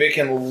 hey, if it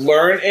can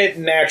learn it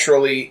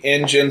naturally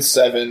in Gen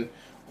 7,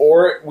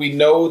 or we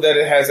know that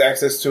it has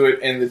access to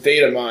it in the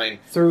data mine...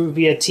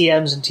 via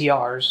TMs and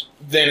TRs.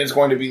 Then it's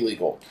going to be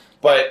legal.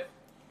 But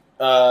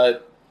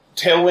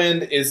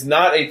Tailwind is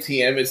not a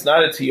TM, it's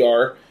not a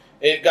TR.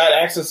 It got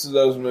access to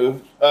those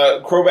moves.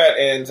 Crobat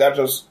and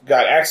Zapdos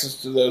got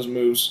access to those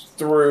moves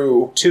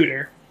through...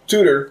 Tutor.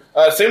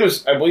 Same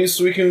as, I believe,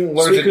 Suicune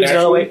learns it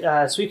naturally.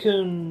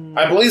 Suicune...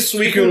 I believe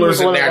Suicune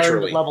learns it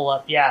naturally. Level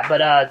up, yeah.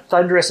 But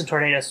Thundurus and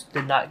Tornadus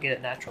did not get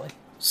it naturally.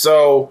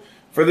 So,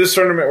 for this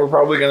tournament, we're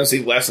probably going to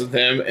see less of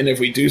them. And if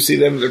we do see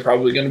them, they're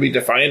probably going to be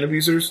Defiant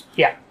abusers.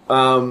 Yeah.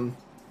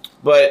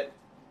 But...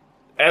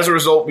 as a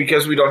result,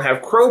 because we don't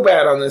have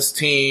Crobat on this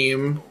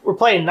team... We're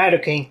playing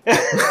Nidoking.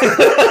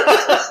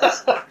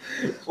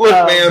 Look,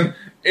 man,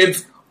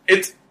 it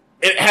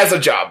has a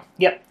job.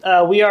 Yep.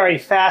 We are a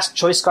fast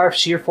Choice Scarf,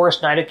 Sheer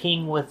Force,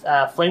 Nidoking with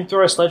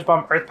Flamethrower, Sludge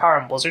Bomb, Earth Power,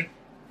 and Blizzard.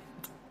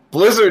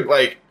 Blizzard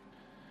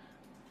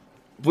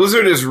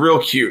is real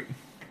cute.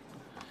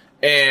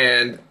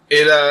 And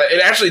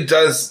it actually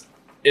does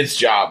its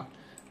job.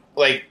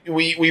 Like,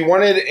 we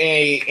wanted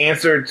a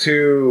answer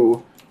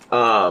to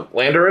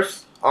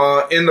Landorus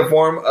in the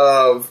form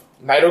of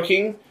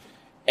Nidoking.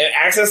 And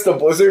access to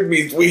Blizzard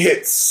means we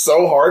hit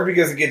so hard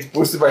because it gets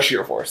boosted by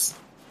Sheer Force.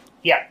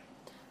 Yeah.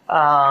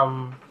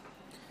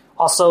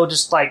 Also,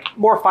 just,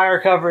 more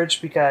fire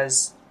coverage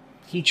because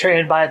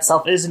Heatran by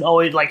itself isn't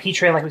always...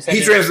 Heatran, like we said...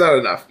 Heatran's not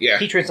enough, yeah.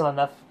 Heatran's not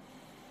enough.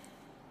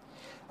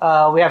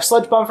 We have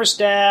Sludge Bomb for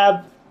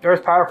Stab,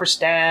 Earth Power for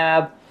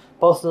Stab.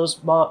 Both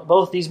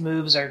these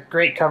moves are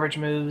great coverage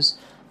moves.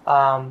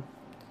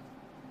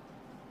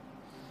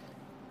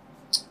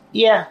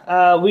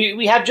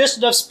 We have just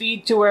enough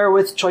speed to where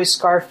with Choice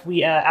Scarf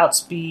we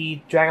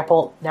outspeed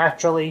Dragapult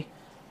naturally.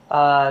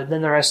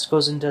 Then the rest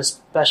goes into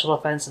special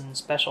defense and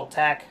special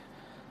attack.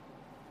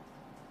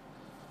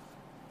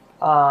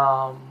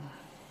 But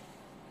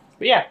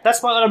yeah,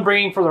 that's what I'm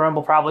bringing for the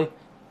Rumble probably.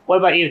 What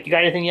about you? You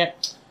got anything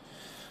yet?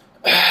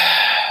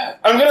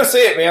 I'm gonna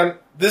say it, man.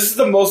 This is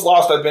the most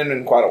lost I've been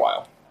in quite a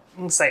while.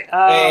 Let's say,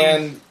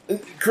 and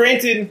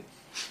granted,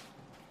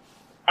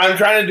 I'm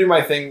trying to do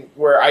my thing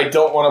where I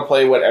don't want to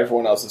play what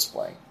everyone else is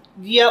playing.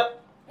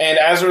 Yep. And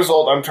as a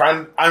result, I'm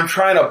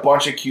trying a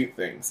bunch of cute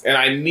things, and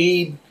I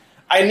need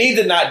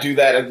to not do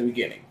that at the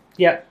beginning.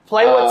 Yep.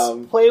 Play. I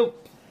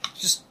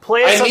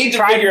need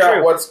to figure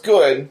out what's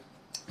good,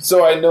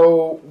 so I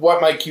know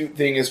what my cute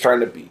thing is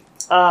trying to be.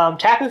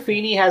 Tapu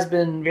Fini has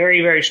been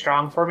very, very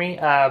strong for me.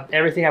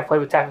 Everything I've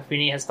played with Tapu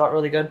Fini has felt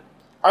really good.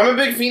 I'm a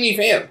big Fini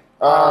fan.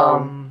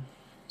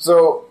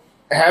 So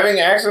having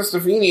access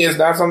to Fini is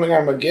not something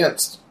I'm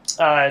against.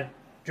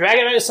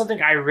 Dragonite is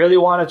something I really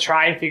want to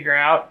try and figure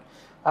out,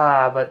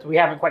 but we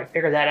haven't quite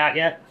figured that out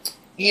yet.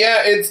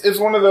 Yeah, it's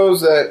one of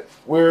those that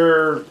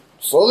we're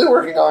slowly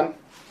working on.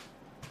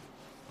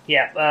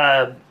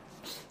 Yeah,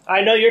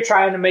 I know you're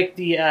trying to make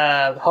the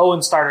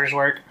Hoenn starters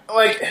work.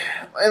 Like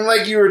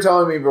you were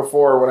telling me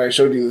before when I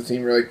showed you the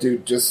team, you're like,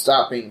 dude, just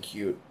stop being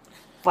cute.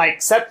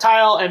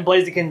 Sceptile and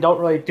Blaziken don't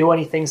really do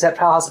anything.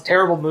 Sceptile has a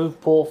terrible move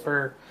pool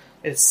for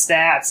its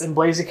stats, and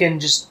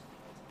Blaziken just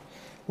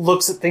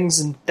looks at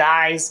things and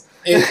dies.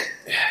 It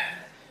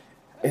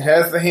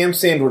has the ham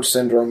sandwich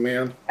syndrome,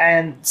 man.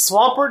 And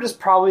Swampert is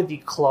probably the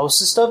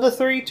closest of the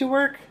three to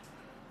work.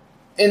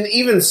 And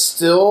even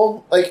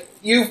still,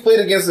 you've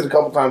played against it a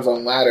couple times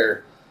on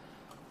ladder,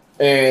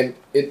 and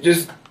it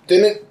just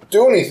didn't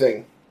do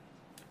anything.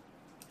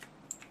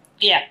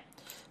 Yeah.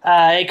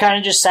 It kind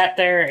of just sat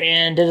there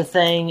and did a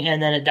thing,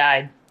 and then it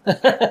died.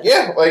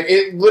 Yeah,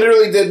 it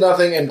literally did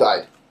nothing and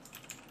died.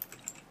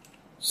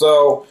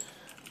 So,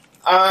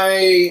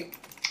 I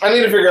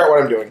need to figure out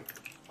what I'm doing.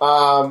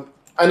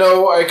 I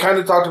know I kind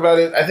of talked about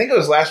it, I think it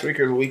was last week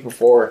or the week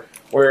before,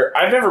 where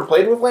I've never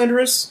played with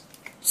Landorus,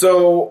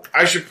 so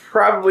I should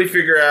probably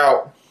figure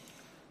out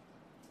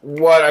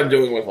what I'm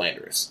doing with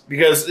Landorus.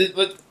 Because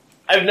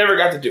I've never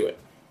got to do it.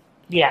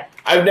 Yeah.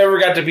 I've never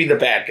got to be the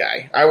bad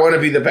guy. I want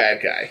to be the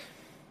bad guy.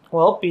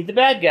 Well, be the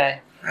bad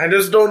guy. I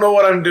just don't know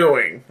what I'm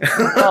doing.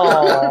 Best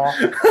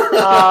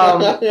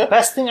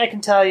thing I can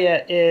tell you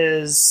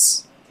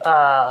is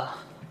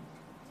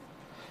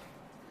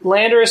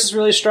Landorus is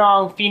really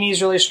strong. Fini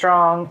is really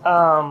strong.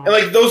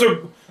 And those are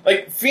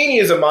Fini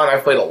is a mon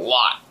I've played a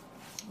lot.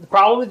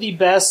 Probably the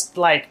best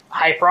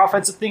hyper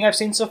offensive thing I've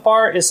seen so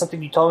far is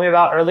something you told me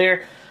about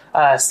earlier.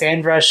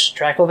 Sandrush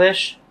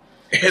Dracovish.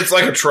 Hits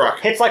like a truck.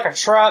 Hits like a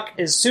truck,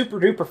 is super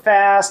duper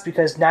fast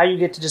because now you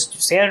get to just do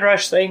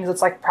Sandrush things.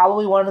 It's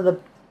probably one of the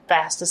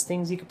fastest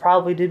things you could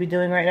probably be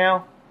doing right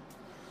now.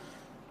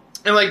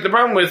 And the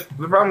problem with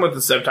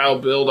the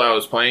Sceptile build I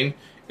was playing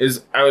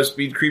is I was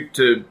speed creep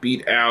to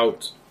beat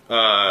out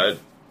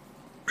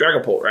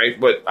Dragapult, right?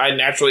 But I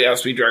naturally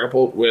outspeed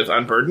Dragapult with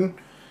Unburden.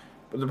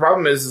 But the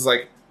problem is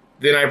like,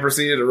 then I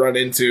proceeded to run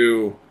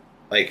into,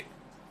 like,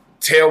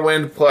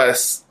 Tailwind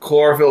plus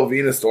Chlorophyll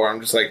Venusaur.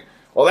 I'm just like,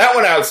 well, that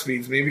one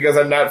outspeeds me because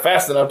I'm not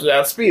fast enough to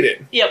outspeed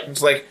it. Yep.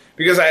 It's like,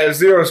 because I have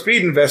 0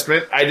 speed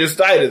investment, I just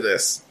die to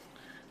this.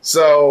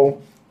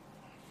 So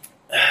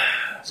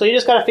you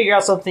just got to figure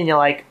out something you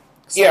like.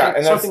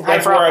 Something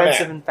hyper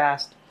offensive and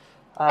fast.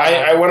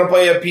 I want to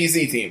play a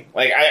PZ team.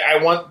 Like,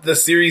 I want the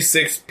Series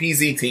 6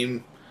 PZ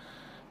team,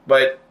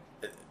 but,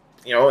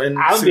 you know, in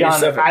I'll Series be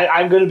honest, 7.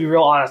 I'm going to be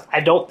real honest. I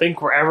don't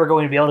think we're ever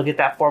going to be able to get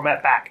that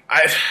format back.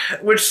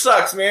 Which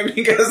sucks, man,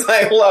 because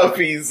I love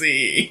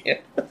PZ.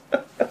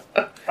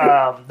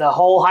 The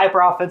whole hyper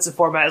offensive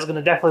format is going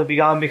to definitely be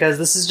gone because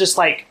this is just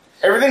like...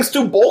 Everything's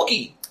too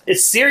bulky.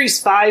 It's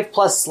Series 5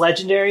 plus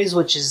legendaries,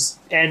 which is...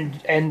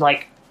 And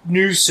like,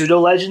 new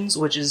pseudo-legends,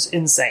 which is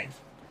insane.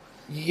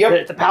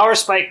 Yep. The power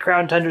spike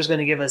Crown Tundra is going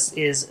to give us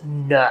is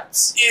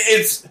nuts.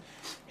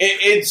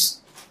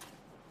 It's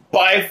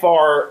by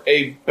far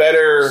a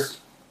better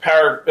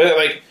power...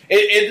 Like,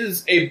 it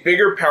is a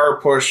bigger power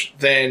push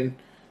than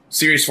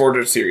Series 4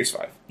 to Series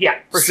 5. Yeah.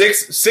 For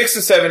 6 to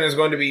 7 is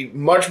going to be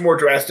much more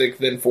drastic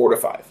than 4 to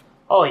 5.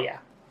 Oh, yeah.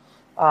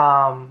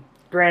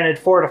 Granted,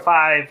 4 to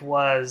 5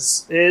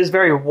 is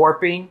very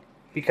warping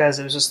because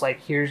it was just like,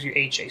 here's your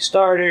HA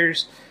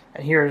starters,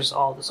 and here's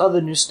all this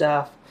other new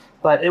stuff.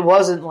 But it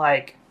wasn't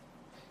like,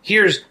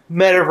 here's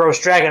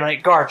Metagross,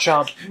 Dragonite,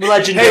 Garchomp,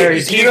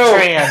 Legendaries,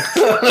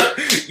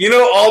 Heatran. You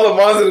know all the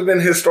ones that have been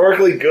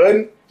historically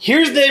good?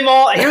 Here they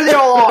all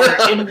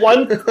are in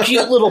one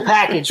cute little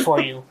package for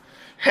you.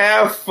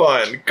 Have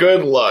fun.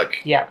 Good luck.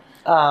 Yeah.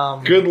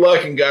 Good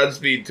luck and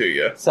Godspeed to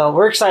you. So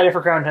we're excited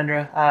for Crown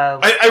Tundra.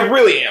 I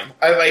really am.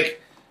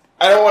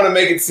 I don't want to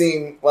make it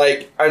seem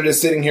like I'm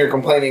just sitting here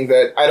complaining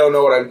that I don't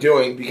know what I'm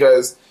doing,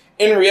 because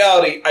in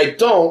reality I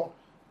don't,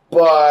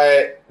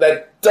 but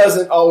that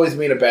doesn't always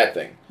mean a bad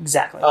thing.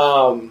 Exactly.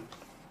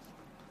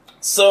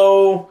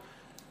 So,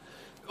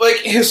 like,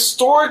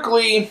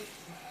 historically,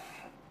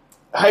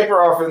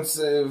 hyper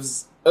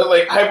offensive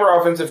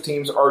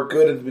teams are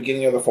good at the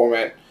beginning of the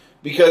format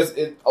because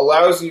it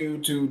allows you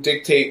to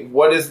dictate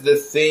what is the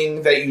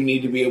thing that you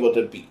need to be able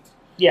to beat.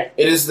 Yeah.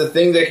 It is the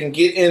thing that can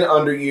get in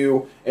under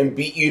you and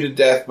beat you to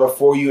death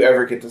before you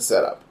ever get to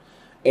set up.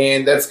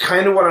 And that's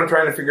kind of what I'm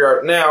trying to figure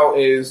out now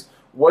is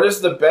what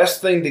is the best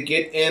thing to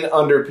get in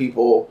under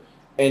people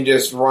and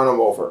just run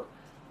them over.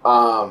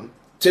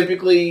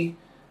 Typically,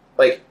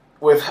 like,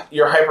 with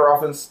your hyper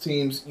offense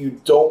teams, you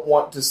don't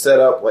want to set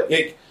up,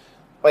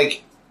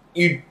 like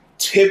you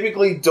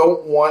typically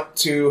don't want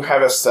to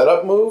have a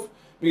setup move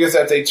because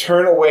that's a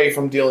turn away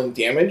from dealing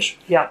damage.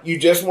 Yeah. You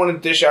just want to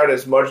dish out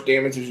as much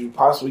damage as you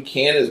possibly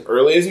can as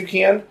early as you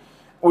can,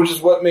 which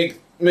is what makes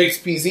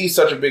PZ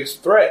such a big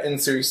threat in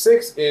Series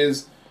 6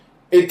 is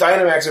it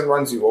Dynamax and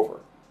runs you over.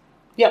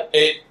 Yep.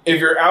 If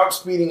you're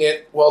outspeeding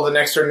it, well, the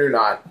next turn you're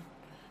not.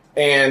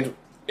 And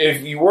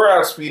if you were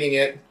outspeeding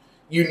it,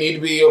 you need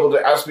to be able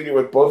to outspeed it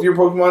with both your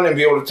Pokemon and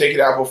be able to take it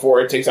out before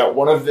it takes out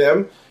one of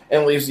them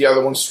and leaves the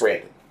other one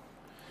stranded.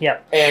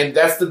 Yep. And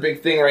that's the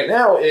big thing right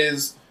now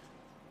is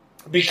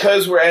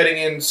because we're adding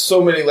in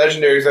so many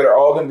legendaries that are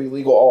all going to be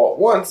legal all at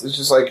once, it's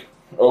just like,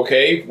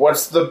 okay,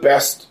 what's the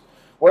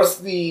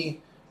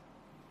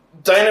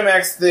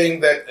Dynamax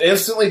thing that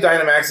instantly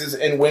Dynamaxes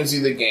and wins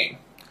you the game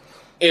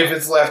if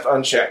it's left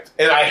unchecked?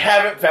 And I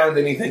haven't found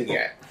anything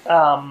yet.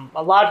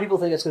 A lot of people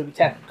think it's going to be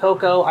Tapu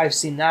Koko. I've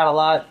seen that a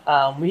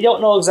lot. We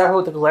don't know exactly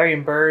what the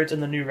Galarian Birds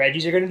and the new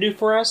Regis are going to do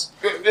for us.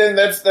 And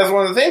that's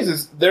one of the things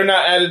is they're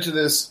not added to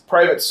this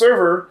private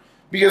server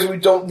because we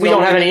don't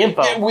have any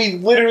info. We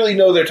literally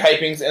know their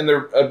typings and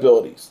their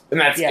abilities, and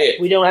that's it.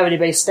 We don't have any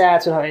base stats.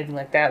 We don't have anything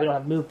like that. We don't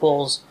have move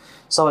pools,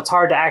 so it's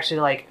hard to actually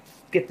like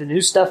get the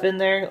new stuff in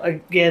there.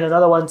 Again,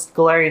 another one's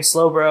Galarian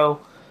Slowbro.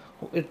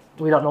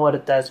 We don't know what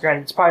it does.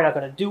 Granted, it's probably not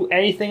going to do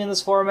anything in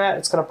this format.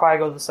 It's going to probably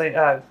go the same.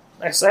 I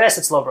guess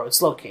it's Slowbro. It's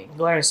Slowking.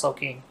 Galarian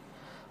Slowking.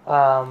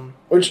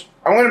 Which,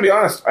 I'm going to be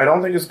honest, I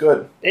don't think it's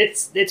good.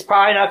 It's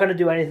probably not going to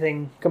do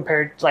anything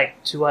compared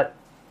to what...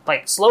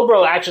 Like,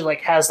 Slowbro actually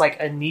has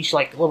a niche, a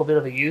little bit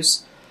of a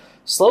use.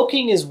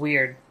 Slowking is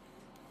weird.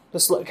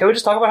 Can we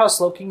just talk about how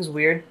Slowking's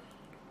weird?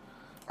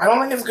 I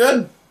don't think it's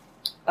good.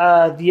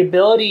 The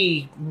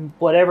ability,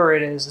 whatever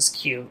it is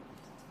cute.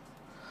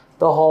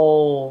 The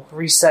whole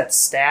reset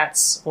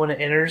stats when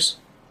it enters.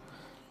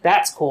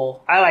 That's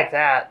cool. I like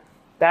that.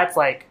 That's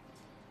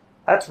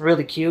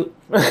really cute.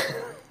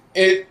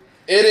 It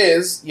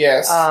is,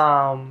 yes.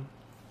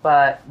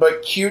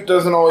 But cute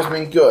doesn't always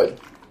mean good.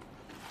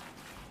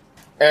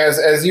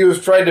 As you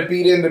have tried to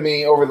beat into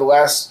me over the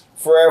last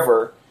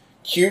forever,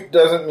 cute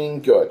doesn't mean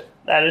good.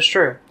 That is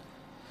true.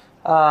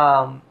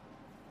 But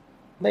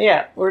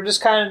yeah, we're just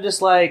kind of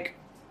just like...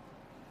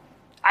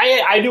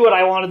 I do what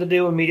I wanted to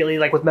do immediately,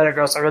 like with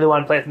Metagross. I really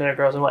wanted to play with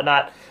Metagross and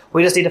whatnot.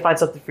 We just need to find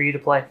something for you to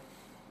play.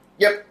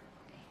 Yep.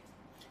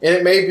 And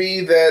it may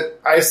be that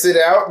I sit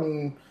out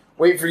and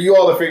wait for you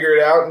all to figure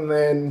it out and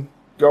then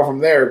go from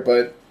there,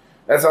 but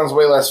that sounds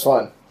way less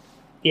fun.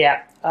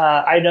 Yeah,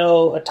 I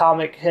know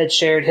Atomic had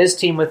shared his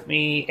team with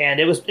me, and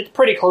it's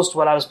pretty close to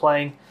what I was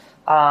playing.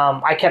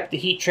 I kept the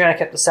Heatran, I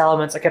kept the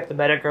Salamence, I kept the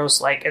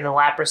Metagross, and the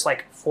Lapras,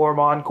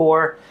 4-mon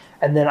core,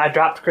 and then I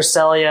dropped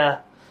Cresselia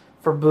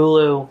for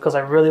Bulu, because I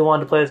really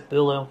wanted to play with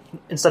Bulu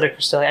instead of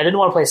Cresselia. I didn't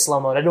want to play Slow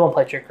Mode, I didn't want to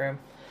play Trick Room.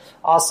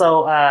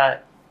 Also,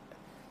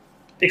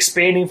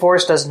 Expanding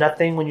Force does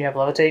nothing when you have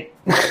Levitate.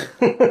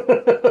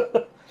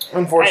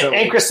 Unfortunately.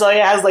 And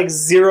Cresselia has,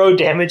 0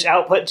 damage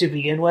output to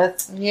begin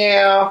with.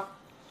 Yeah.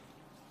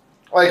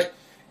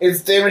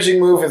 Its damaging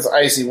move is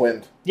Icy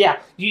Wind. Yeah,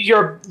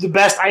 you're the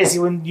best Icy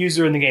Wind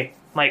user in the game.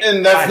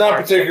 And that's not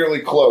particularly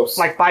close.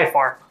 By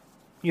far.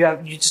 You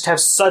just have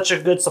such a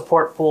good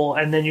support pool,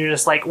 and then you're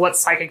just what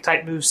Psychic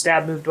type move,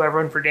 stab move do I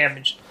run for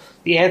damage?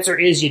 The answer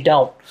is you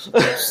don't.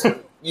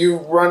 You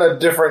run a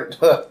different...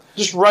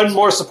 just run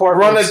more support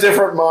moves. Run a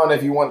different mon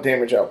if you want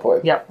damage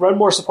output. Yeah, run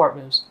more support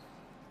moves.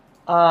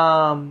 You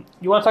want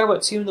to talk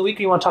about Team of the Week,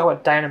 or you want to talk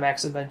about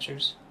Dynamax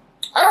Adventures?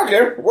 I don't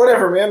care.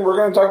 Whatever, man. We're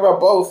going to talk about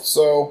both,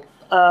 so...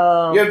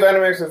 you have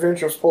Dynamax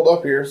Adventures pulled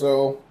up here,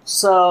 so...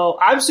 So,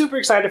 I'm super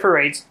excited for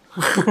raids.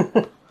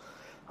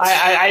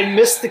 I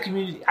miss the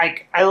community.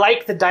 I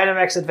like the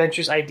Dynamax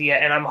Adventures idea,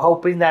 and I'm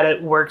hoping that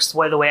it works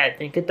the way I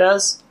think it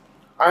does.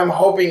 I'm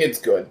hoping it's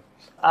good.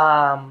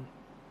 I'm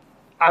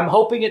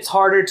hoping it's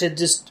harder to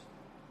just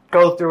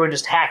go through and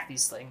just hack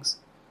these things.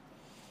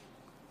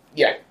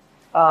 Yeah.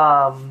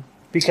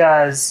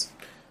 Because...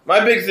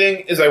 My big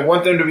thing is I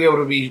want them to be able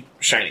to be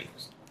shinies.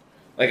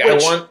 I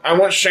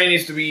want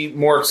shinies to be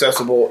more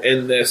accessible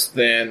in this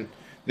than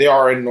they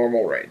are in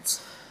normal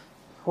raids.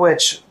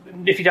 Which,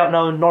 if you don't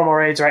know, normal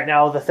raids right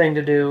now, the thing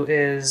to do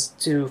is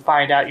to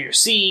find out your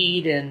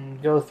seed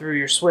and go through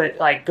your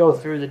go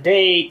through the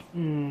date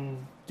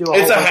and do a whole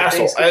bunch of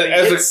hassle.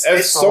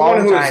 As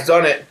someone who has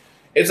done it,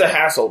 it's a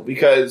hassle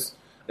because,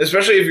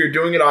 especially if you're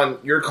doing it on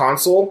your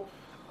console,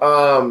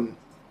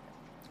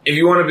 if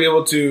you want to be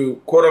able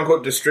to quote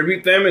unquote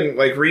distribute them and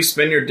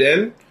respin your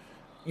den,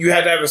 you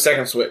have to have a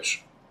second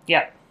Switch.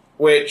 Yeah.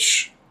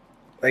 Which,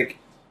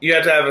 you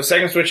have to have a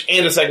second Switch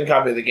and a second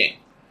copy of the game.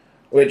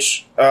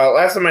 Which,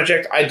 last time I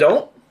checked, I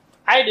don't.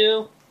 I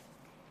do.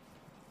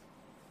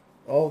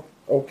 Oh,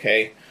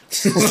 okay.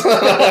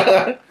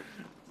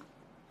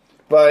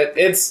 But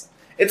it's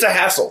a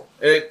hassle.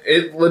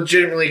 It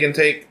legitimately can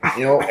take,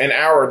 an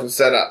hour to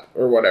set up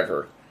or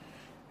whatever.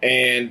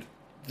 And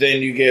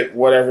then you get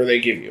whatever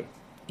they give you.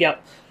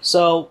 Yep.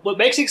 So what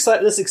makes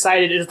this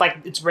excited is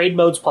it's raid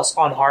modes plus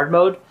on hard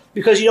mode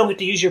because you don't get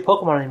to use your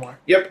Pokemon anymore.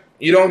 Yep.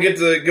 You don't get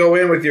to go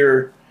in with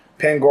your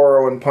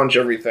Pangoro and punch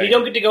everything. You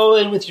don't get to go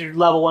in with your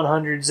level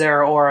 100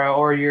 Zeraora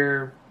or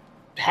your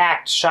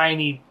hacked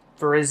shiny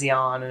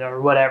Virizion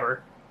or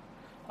whatever.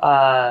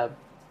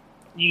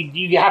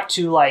 You have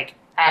to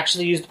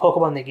actually use the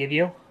Pokemon they give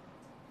you.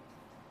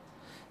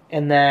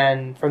 And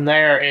then from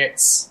there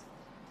it's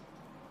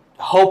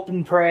hope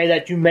and pray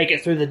that you make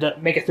it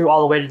through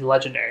all the way to the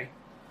legendary.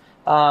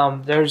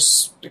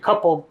 There's a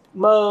couple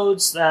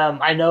modes.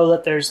 I know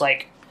that there's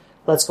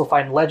let's go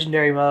find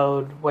legendary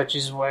mode, which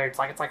is where it's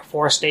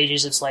 4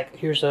 stages. It's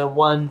here's a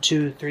 1,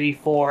 2, 3,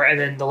 4, and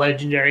then the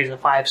legendary is a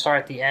 5-star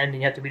at the end,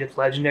 and you have to beat up the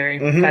legendary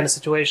kind of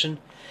situation.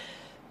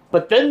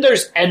 But then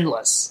there's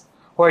endless,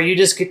 where you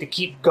just get to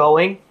keep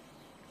going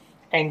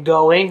and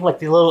going, like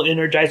the little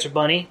Energizer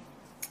Bunny.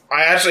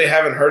 I actually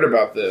haven't heard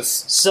about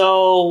this.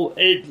 So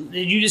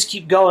you just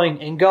keep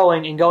going and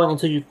going and going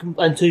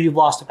until you've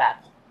lost a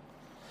battle.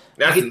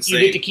 That's insane.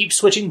 You get to keep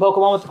switching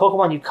Pokemon with the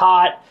Pokemon you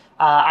caught.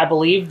 I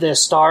believe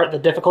the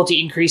difficulty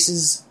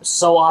increases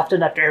so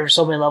often after every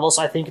so many levels.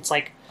 So I think it's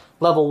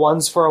level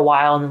 1s for a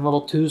while, and then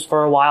level 2s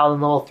for a while, and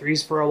then level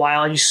 3s for a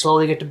while, and you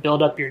slowly get to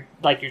build up your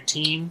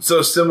team.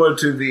 So similar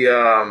to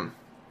the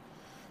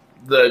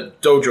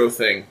dojo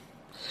thing.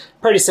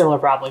 Pretty similar,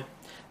 probably.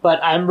 But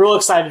I'm real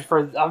excited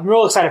for the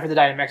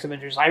Dynamax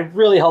Adventures. I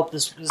really hope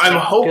this I'm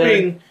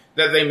hoping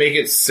that they make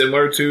it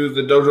similar to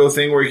the dojo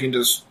thing, where you can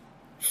just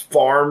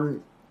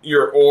farm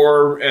your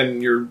ore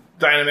and your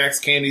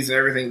Dynamax candies and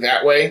everything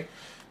that way.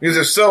 Because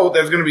there's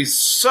going to be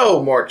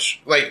so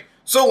much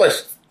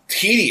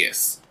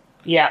tedious.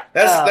 Yeah.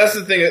 That's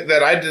the thing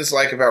that I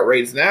dislike about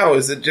raids now,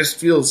 is it just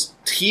feels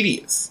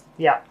tedious.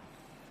 Yeah.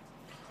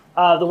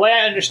 The way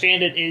I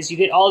understand it is you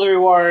get all the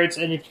rewards,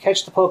 and if you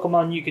catch the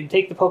Pokemon, you can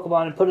take the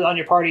Pokemon and put it on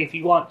your party if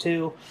you want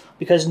to,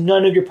 because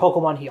none of your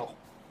Pokemon heal.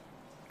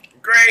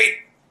 Great!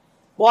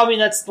 Well, I mean,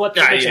 that's what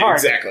makes it hard.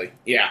 Exactly,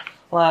 yeah.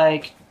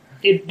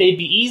 They'd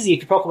be easy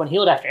if your Pokemon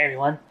healed after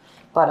everyone,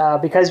 but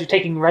because you're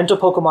taking rental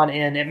Pokemon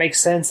in, it makes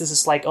sense. It's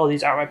just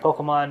these aren't my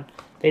Pokemon.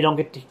 We don't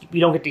get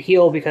to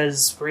heal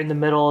because we're in the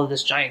middle of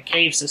this giant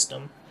cave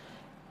system.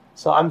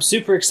 So I'm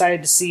super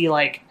excited to see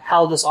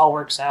how this all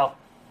works out.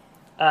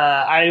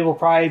 I will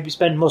probably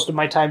spend most of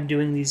my time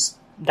doing these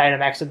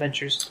Dynamax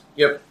Adventures.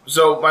 Yep.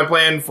 So my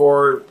plan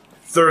for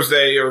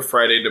Thursday or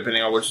Friday,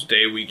 depending on which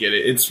day we get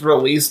it, it's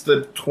released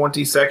the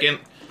 22nd,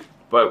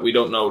 but we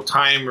don't know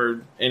time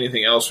or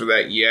anything else for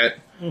that yet.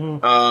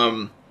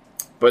 Mm-hmm.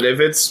 But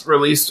if it's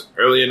released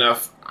early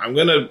enough, I'm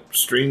going to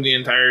stream the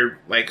entire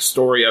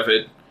story of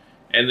it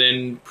and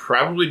then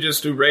probably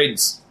just do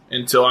raids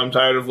until I'm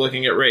tired of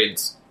looking at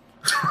raids.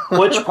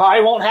 Which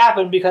probably won't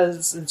happen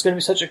because it's going to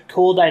be such a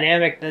cool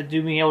dynamic that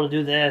being able to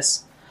do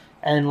this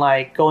and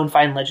like go and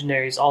find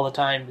legendaries all the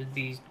time would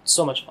be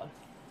so much fun.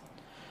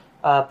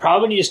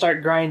 Probably need to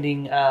start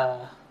grinding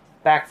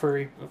back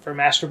for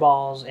Master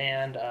Balls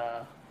and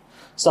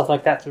stuff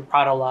like that through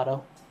Prado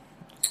Lotto.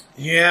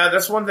 Yeah,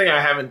 that's one thing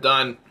I haven't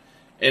done,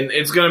 and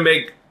it's gonna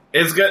like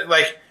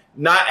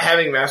not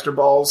having Master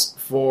Balls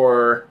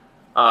for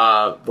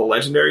the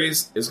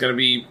legendaries is gonna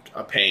be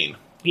a pain.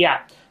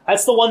 Yeah,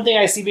 that's the one thing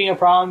I see being a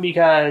problem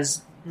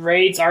because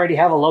raids already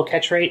have a low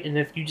catch rate, and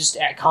if you just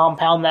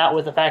compound that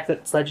with the fact that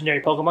it's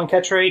legendary Pokemon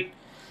catch rate,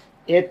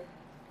 it's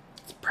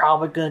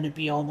probably going to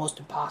be almost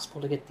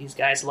impossible to get these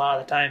guys a lot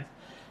of the time,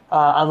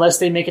 unless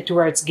they make it to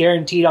where it's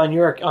guaranteed on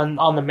your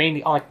on the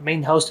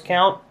main host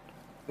account.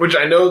 Which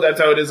I know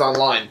that's how it is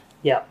online.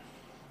 Yeah,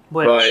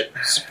 but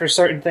for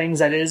certain things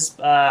that is,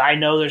 I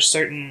know there's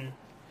certain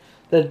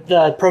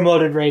the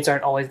promoted rates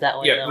aren't always that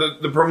way. Yeah,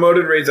 the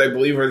promoted rates I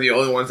believe are the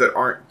only ones that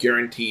aren't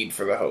guaranteed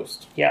for the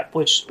host. Yeah,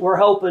 which we're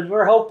hoping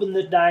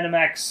that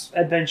Dynamax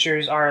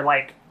adventures are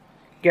like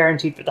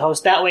guaranteed for the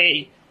host. That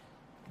way,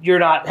 you're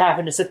not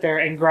having to sit there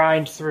and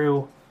grind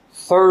through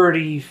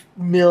 30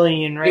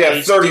 million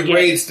raids. Yeah, 30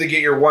 raids to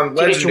get your one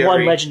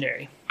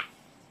legendary.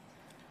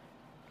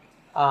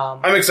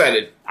 I'm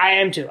excited. I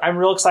am too. I'm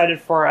real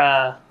excited for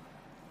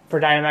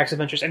Dynamax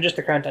Adventures and just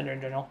the Crown Tundra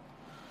in general.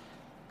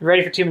 You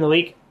ready for Team of the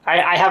Week?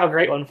 I have a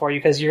great one for you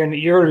because you're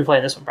gonna be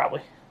playing this one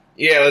probably.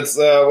 Yeah, let's.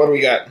 What do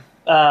we got?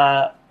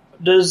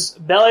 Does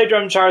Belly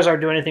Drum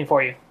Charizard do anything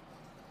for you?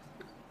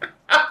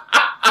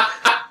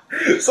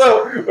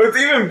 So what's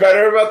even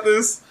better about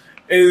this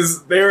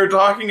is they were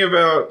talking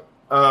about.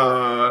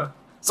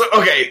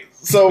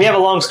 So we have a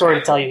long story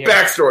to tell you here.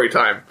 Backstory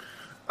time.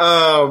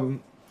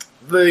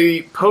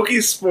 The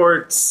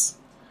Pokesports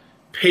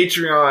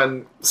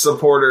Patreon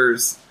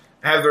supporters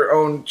have their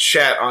own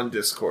chat on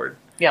Discord.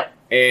 Yep.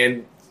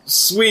 And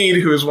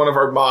Swede, who is one of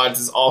our mods,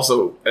 is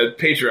also a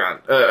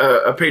Patreon,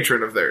 a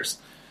patron of theirs.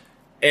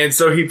 And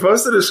so he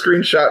posted a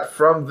screenshot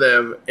from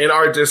them in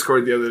our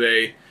Discord the other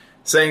day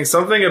saying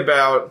something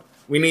about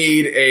we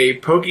need a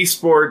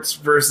Pokesports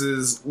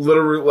versus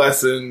Little Root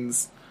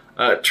Lessons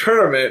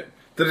tournament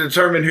to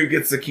determine who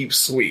gets to keep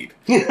Swede.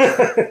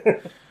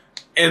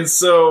 And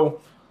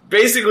so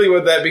basically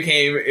what that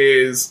became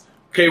is,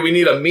 okay, we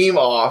need a meme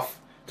off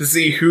to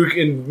see who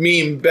can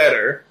meme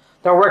better.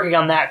 They're working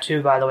on that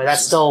too, by the way.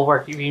 That's still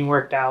being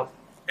worked out.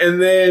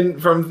 And then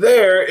from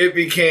there, it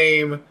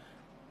became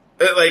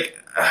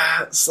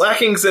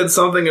Slacking said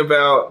something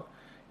about,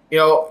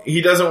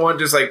 he doesn't want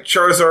just like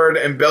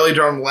Charizard and Belly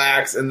Drum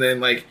Lax and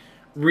then like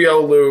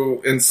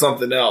Riolu and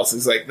something else.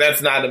 He's like,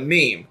 that's not a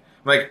meme.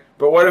 I'm like,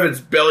 but what if it's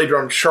Belly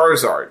Drum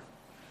Charizard?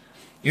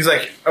 He's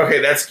like,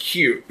 okay, that's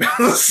cute.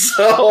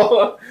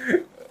 So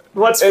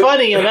what's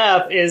funny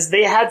enough is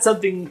they had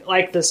something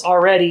like this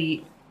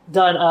already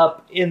done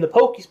up in the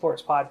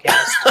Pokesports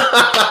podcast.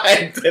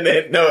 I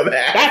didn't know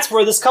that. That's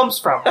where this comes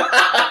from.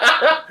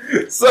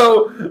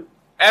 So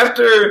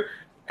after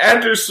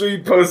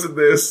Sweet posted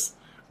this,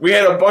 we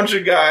had a bunch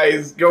of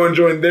guys go and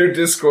join their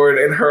Discord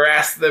and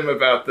harass them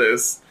about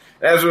this.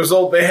 As a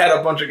result, they had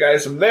a bunch of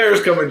guys from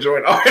theirs come and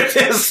join our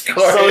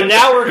Discord. So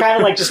now we're kind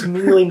of like just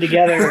mingling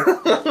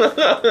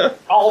together,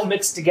 all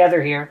mixed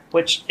together here,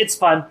 which it's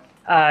fun.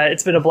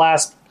 It's been a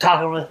blast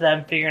talking with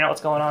them, figuring out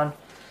what's going on.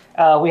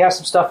 We have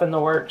some stuff in the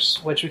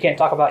works, which we can't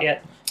talk about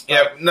yet.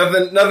 Yeah,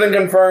 nothing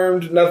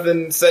confirmed,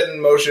 nothing set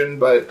in motion,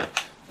 but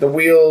the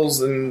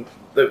wheels and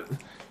the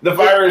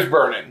fire is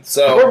burning.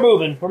 So we're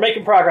moving. We're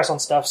making progress on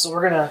stuff.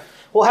 So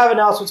we'll have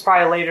announcements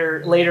probably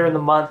later in the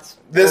month.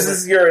 This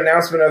is your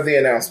announcement of the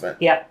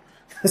announcement. Yep.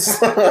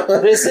 This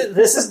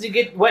is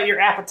to whet your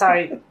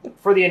appetite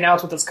for the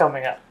announcement that's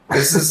coming up.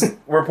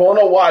 We're pulling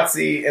a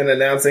Watsy and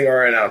announcing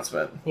our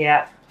announcement.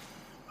 Yeah.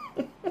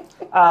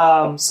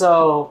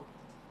 So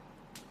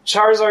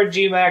Charizard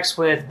G-Max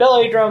with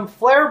Belly Drum,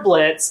 Flare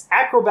Blitz,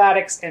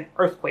 Acrobatics, and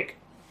Earthquake.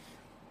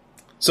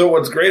 So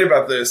what's great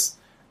about this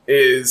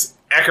is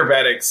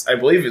Acrobatics, I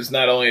believe, is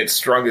not only its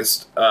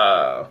strongest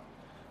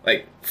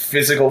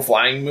physical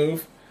flying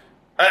move.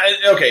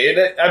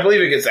 I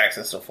believe it gets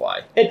access to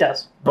fly. It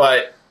does.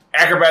 But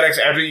Acrobatics,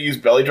 after you use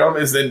Belly Drum,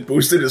 is then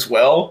boosted as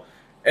well,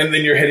 and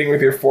then you're hitting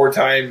with your 4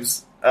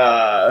 times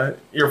attack,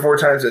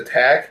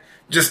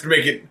 just to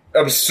make it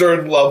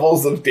absurd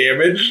levels of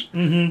damage.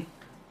 Mm-hmm.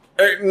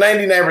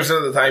 99%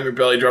 of the time you're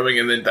Belly Drumming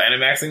and then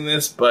Dynamaxing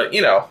this, but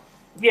Yeah.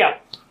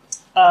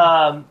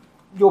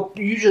 You'll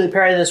usually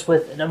pair this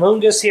with an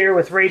Amoonguss here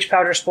with Rage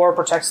Powder, Spore,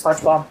 Protect,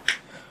 Sludge Bomb.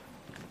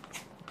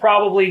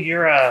 Probably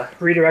your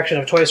redirection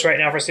of choice right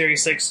now for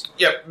Series 6.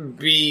 Yep,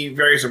 be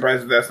very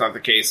surprised if that's not the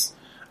case.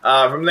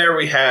 From there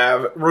we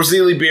have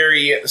Roselia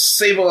Berry,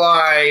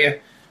 Sableye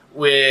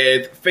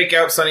with Fake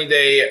Out, Sunny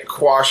Day,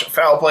 Quash,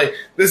 Foul Play.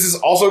 This is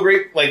also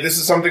great. Like, this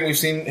is something we've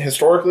seen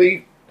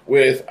historically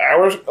with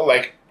our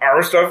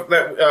stuff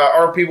that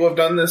our people have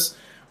done this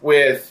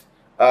with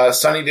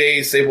Sunny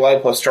Day,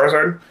 Sableye plus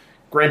Charizard.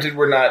 Granted,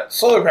 we're not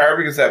solar power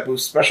because that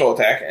boosts special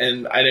attack,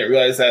 and I didn't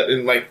realize that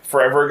in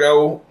forever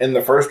ago in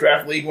the first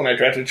draft league when I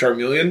drafted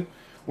Charmeleon.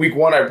 Week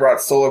 1, I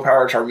brought solar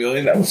power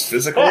Charmeleon that was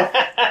physical.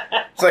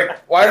 It's like,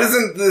 why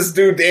doesn't this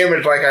do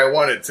damage like I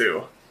want it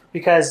to?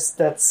 Because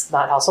that's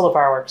not how solar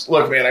power works.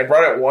 Look, man, I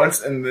brought it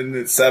once, and then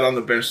it sat on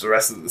the bench the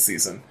rest of the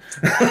season.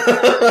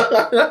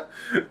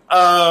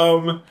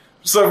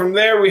 So from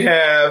there, we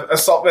have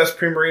Assault Vest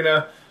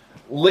Primarina,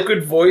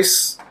 Liquid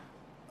Voice,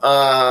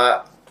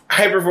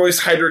 Hyper Voice,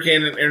 Hydro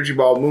Cannon, Energy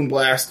Ball,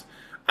 Moonblast.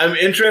 I'm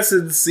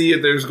interested to see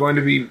if there's going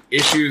to be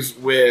issues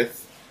with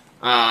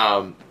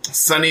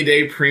Sunny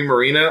Day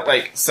Primarina,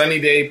 like Sunny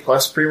Day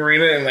plus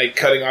Primarina, and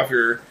cutting off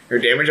your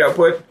damage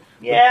output.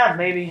 Yeah,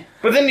 maybe.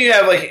 But then you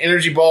have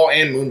Energy Ball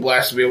and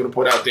Moonblast to be able to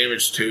put out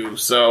damage too.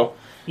 So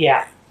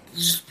yeah,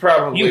 just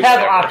probably you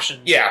have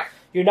options. Yeah,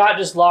 you're not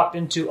just locked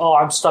into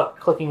I'm stuck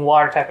clicking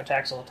water type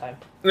attacks all the time.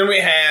 And then we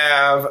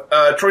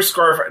have Choice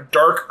Scarf,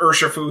 Dark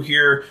Urshifu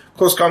here,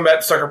 Close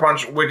Combat, Sucker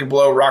Punch, Wicked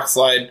Blow, Rock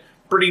Slide,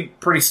 pretty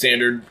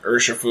standard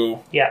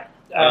Urshifu. Yeah.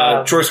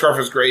 Choice Scarf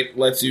is great,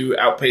 lets you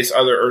outpace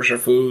other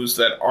Urshifus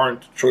that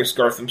aren't Choice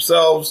Scarf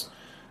themselves,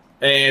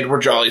 and we're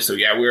jolly, so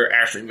yeah, we're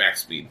actually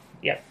max speed.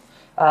 Yeah.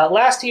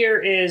 Last here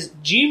is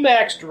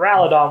G-Max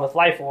Duraludon with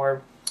Life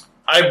Orb.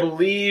 I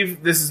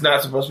believe this is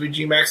not supposed to be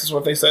G-Max, is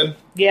what they said.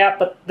 Yeah,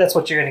 but that's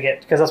what you're going to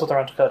get, because that's what the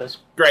round code is.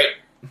 Great.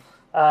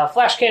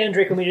 Flash Cannon,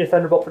 Draco Meteor,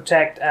 Thunderbolt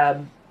Protect.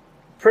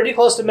 Pretty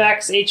close to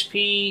max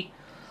HP,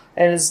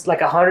 and is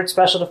 100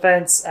 special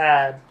defense.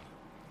 I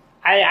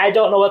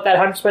don't know what that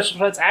 100 special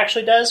defense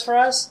actually does for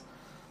us.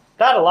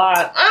 Not a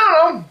lot. I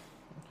don't know.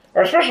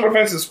 Our special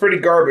defense is pretty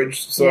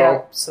garbage, so...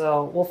 Yeah,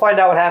 so we'll find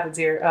out what happens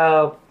here.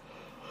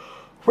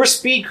 We're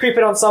speed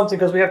creeping on something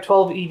because we have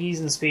 12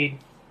 EVs in speed.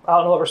 I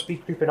don't know what we're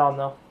speed creeping on,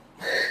 though.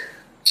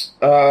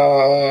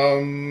 I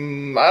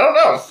don't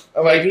know.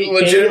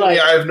 Legitimately,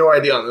 I have no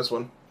idea on this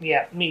one.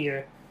 Yeah, me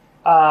either.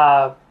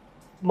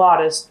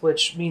 Modest,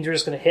 which means you're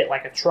just going to hit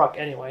like a truck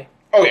anyway.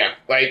 Oh, yeah.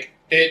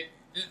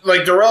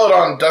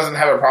 Duraludon doesn't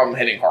have a problem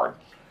hitting hard.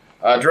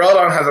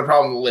 Duraludon has a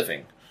problem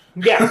lifting.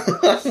 Yeah.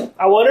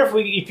 I wonder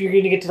if you're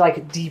going to get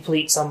to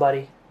deplete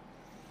somebody.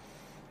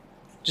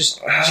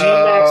 Just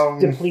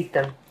G-Max deplete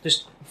them.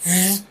 Just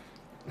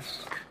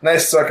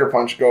nice Sucker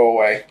Punch, go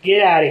away.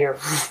 Get out of here.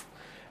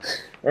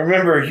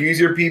 Remember, use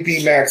your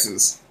PP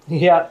maxes.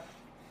 Yeah.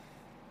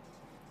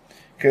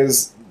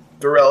 Because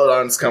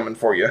Duraludon's coming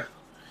for you.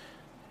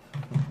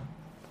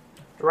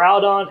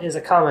 Duraludon is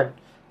a coming.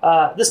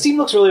 This team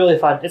looks really, really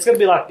fun. It's gonna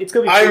be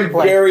I'm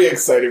very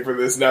excited for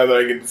this now that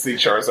I get to see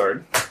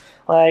Charizard.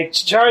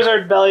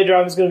 Charizard Belly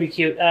Drum is gonna be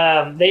cute.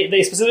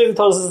 They specifically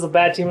told us this is a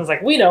bad team. I was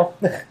like, we know.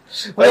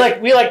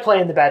 we like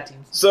playing the bad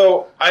teams.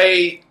 So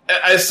I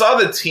saw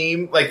the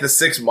team, the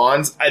 6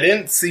 Mons. I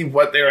didn't see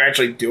what they were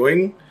actually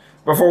doing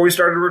before we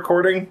started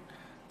recording.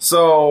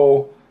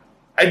 So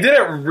I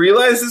didn't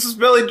realize this was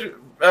Belly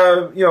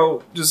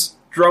just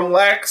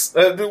Drumlax.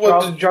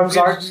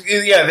 Drumzard?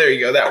 Yeah, there you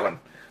go, that one.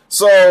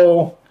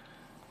 So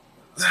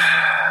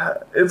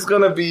it's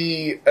going to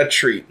be a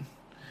treat.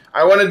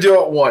 I want to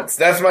do it once.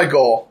 That's my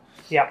goal.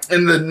 Yeah.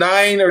 In the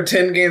 9 or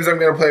 10 games I'm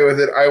going to play with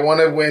it, I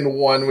want to win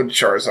one with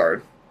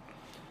Charizard.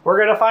 We're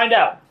going to find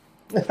out.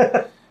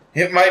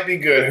 It might be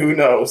good. Who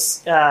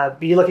knows?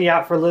 Be looking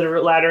out for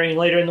laddering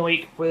later in the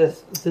week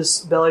with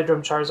this Belly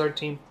Drum Charizard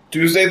team.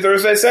 Tuesday,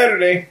 Thursday,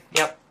 Saturday.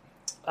 Yep.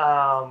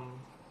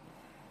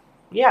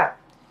 Yeah.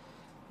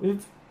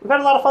 We've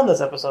had a lot of fun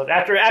this episode.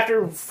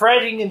 After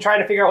fretting and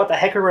trying to figure out what the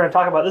heck we're going to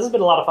talk about, this has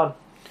been a lot of fun.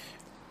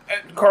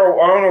 Carl,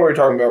 I don't know what you're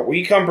talking about.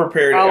 We come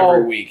prepared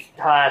every week.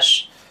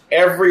 Hush.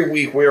 Every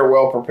week we are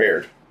well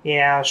prepared.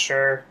 Yeah,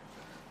 sure.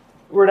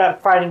 We're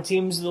not finding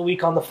teams of the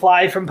week on the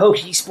fly from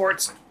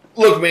Pokesports.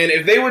 Look, man,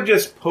 if they would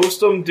just post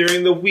them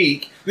during the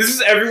week, this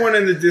is everyone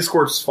in the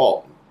Discord's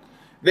fault.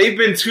 They've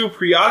been too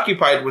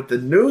preoccupied with the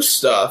new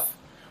stuff,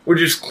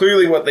 which is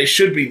clearly what they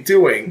should be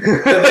doing,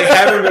 that they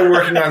haven't been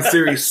working on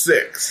Series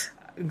 6.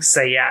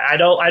 So yeah, I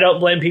don't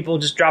blame people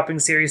just dropping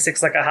Series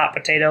 6 like a hot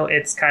potato.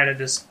 It's kind of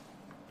just...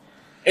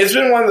 It's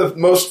been one of the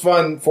most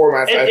fun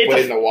formats I've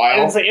played in a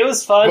while. It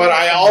was fun. But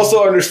I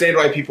also understand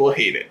why people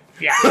hate it.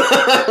 Yeah.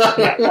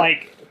 Yeah,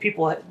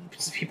 people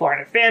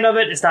aren't a fan of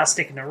it. It's not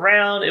sticking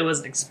around. It was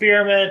an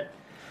experiment.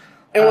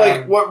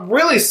 And what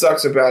really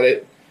sucks about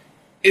it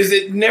is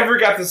it never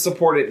got the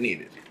support it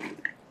needed.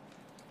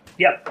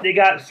 Yep, they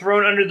got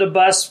thrown under the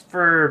bus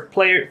for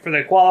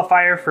the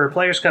qualifier for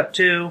Players Cup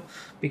 2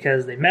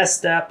 because they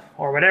messed up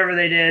or whatever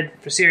they did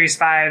for Series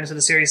 5 instead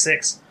of Series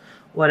 6,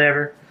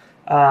 whatever.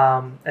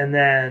 And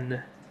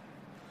then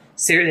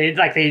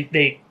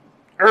they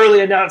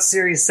early announced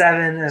Series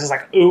 7 and it was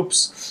like,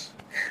 oops.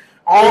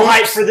 All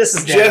hype for this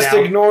is dead just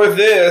now. Ignore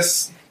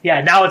this.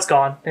 Yeah, now it's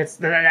gone.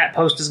 That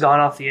post is gone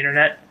off the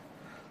internet.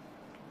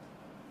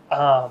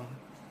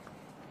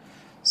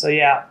 So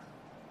yeah.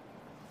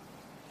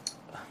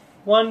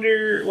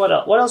 Wonder what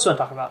else? What else do you want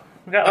to talk about?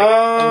 We got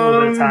a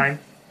little bit of time.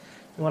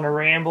 You want to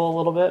ramble a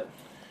little bit?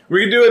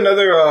 We could do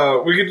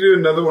another. We could do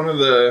another one of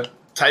the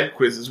type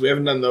quizzes. We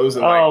haven't done those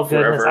in Oh,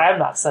 forever. goodness. I'm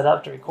not set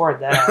up to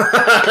record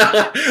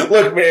that.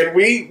 Look, man,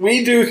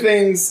 we do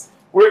things.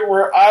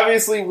 We're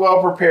obviously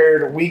well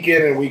prepared week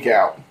in and week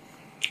out.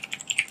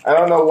 I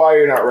don't know why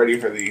you're not ready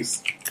for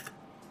these.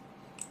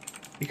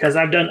 Because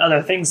I've done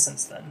other things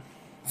since then.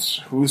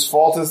 Whose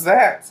fault is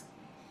that?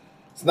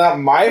 It's not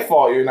my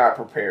fault you're not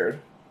prepared.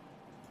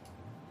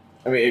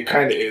 I mean, it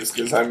kind of is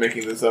because I'm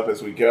making this up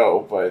as we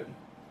go, but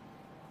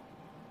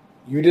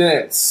you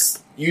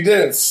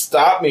didn't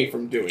stop me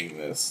from doing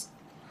this.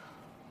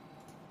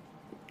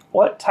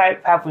 What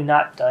type have we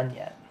not done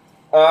yet?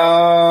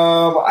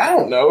 I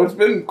don't know. It's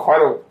been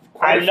quite a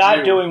I'm not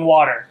few. doing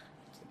water.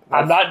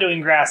 I'm not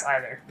doing grass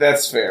either.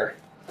 That's fair.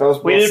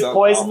 Those We both did sound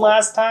poison awful.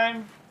 last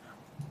time.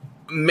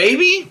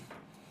 Maybe.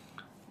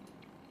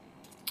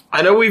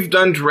 I know we've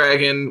done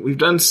dragon. We've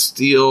done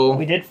steel.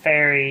 We did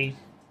fairy,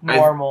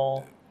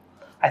 normal.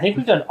 I think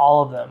we've done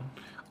all of them.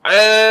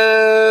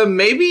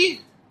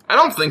 Maybe. I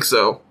don't think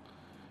so.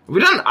 Have we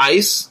done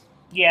ice?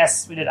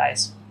 Yes, we did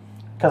ice.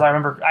 Because I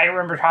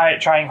remember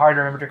trying hard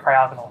to remember to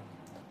cryogonal.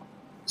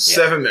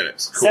 7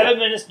 minutes. Cool. 7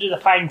 minutes to do the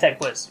fighting tech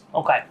quiz.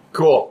 Okay.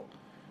 Cool.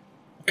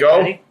 Go.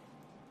 Ready?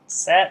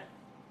 Set.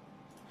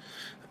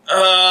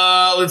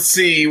 Let's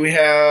see. We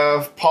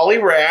have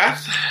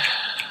Poliwrath,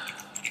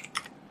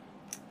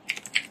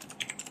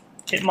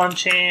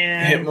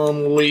 Hitmonchan.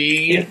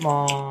 Hitmonlee,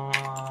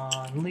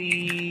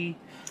 Hitmonlee.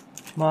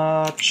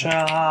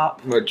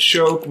 Machop.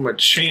 Machoke,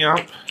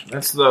 Machamp.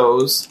 That's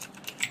those.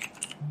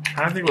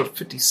 I don't think what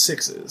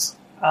 56 is.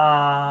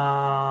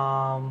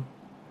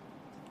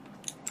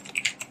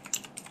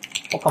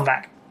 We'll come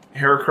back.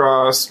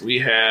 Heracross. We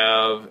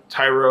have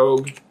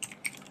Tyrogue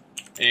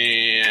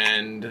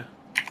and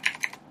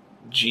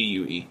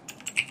GUE.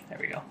 There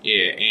we go.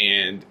 Yeah,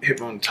 and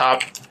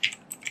Hitmontop.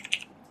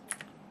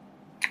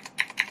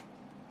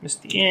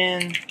 Misty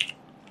in.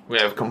 We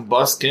have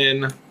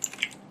Combuskin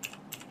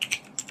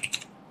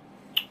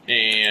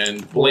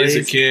and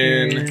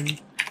Blaziken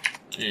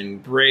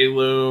and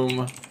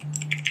Breloom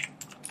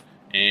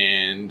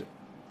and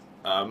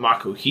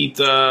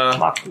Makuhita.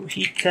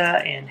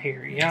 Makuhita and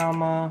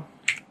Hariyama.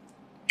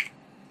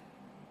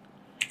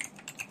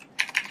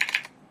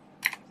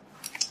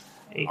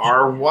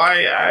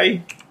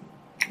 RYI.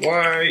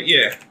 Why?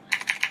 Yeah.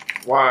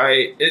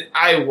 Why?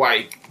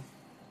 I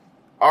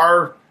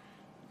R.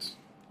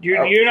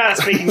 You're not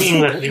speaking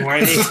English anymore, are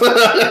you?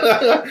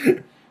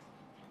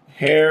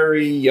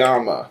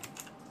 Hariyama.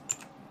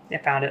 I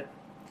found it.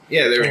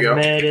 Yeah, there we go.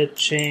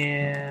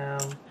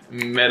 Metacham.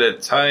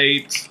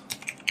 Metatite.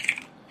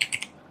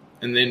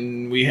 And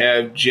then we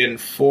have Gen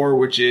 4,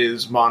 which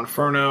is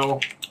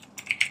Monferno.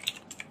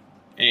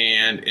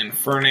 And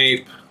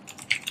Infernape.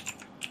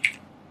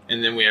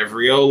 And then we have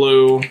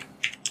Riolu.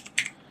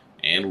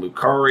 And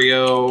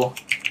Lucario.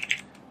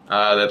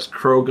 That's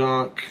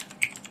Krogunk.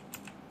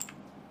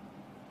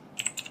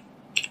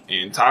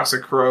 And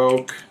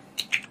Toxicroak.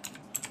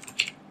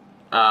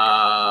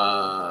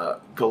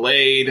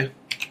 Gallade.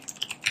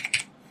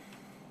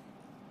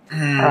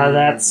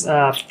 That's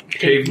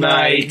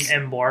Pignite.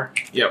 Emboar.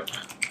 Yep.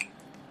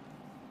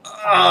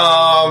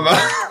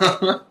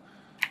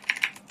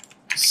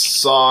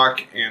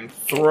 Sock and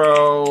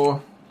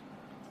Throw.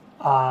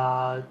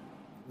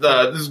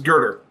 This is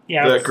Girder.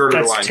 Yeah, the Girder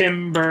that's line.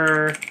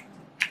 Timber.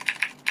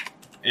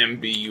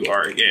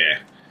 MBUR, yeah.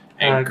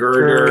 And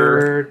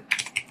Girder.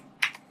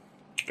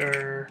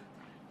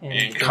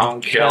 And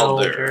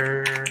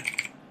Conkeldurr.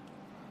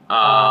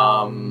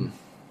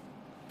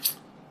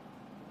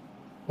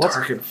 What's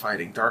Dark and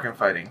Fighting.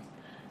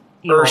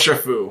 Evil.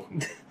 Urshifu.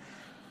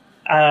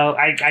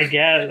 I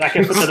guess I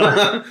can put it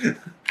on.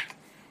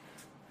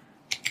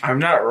 I'm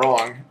not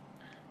wrong.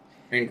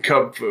 And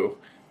Cubfu.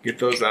 Get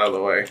those out of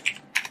the way.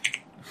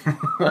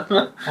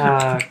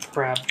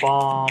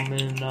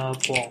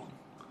 Crabominable.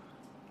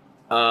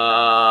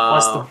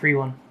 What's the free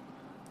one?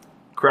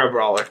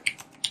 Crabrawler.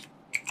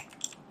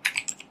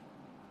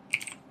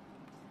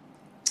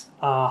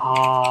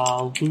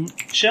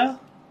 Halucha.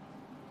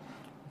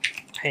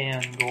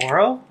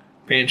 Pangoro.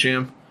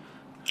 Pancham.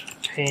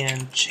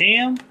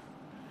 Pancham.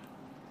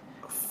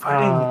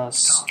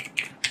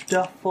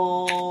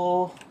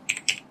 Stuffle.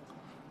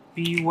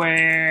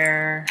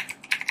 Beware.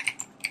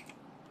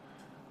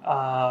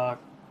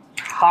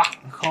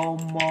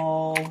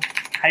 Hakomo.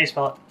 How do you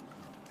spell it?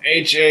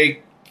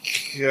 H-A...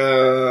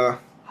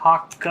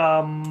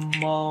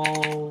 Hakamo.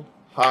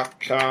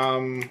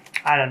 Hakam...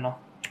 I don't know.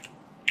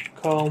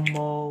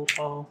 Como.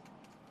 O.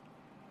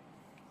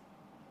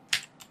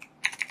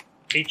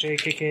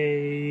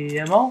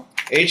 Hakkmo?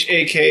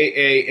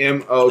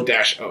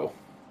 Hakamo-O.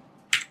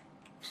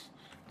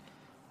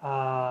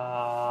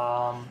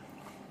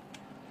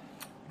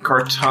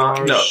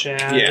 Carton... No.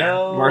 Marshadow. Yeah.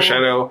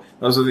 Marshadow.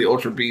 Those are the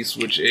Ultra Beasts,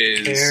 which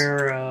is...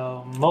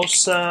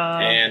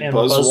 Aramosa. And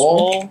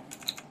Buzzwole.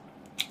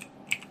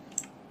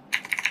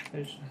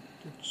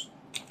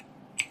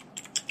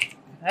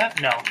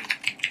 No.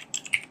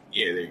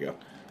 Yeah, there you go.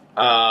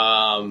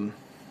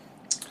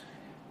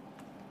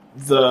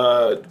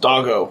 The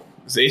Doggo.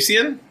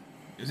 Zacian?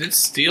 Is it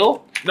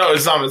Steel? No,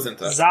 it's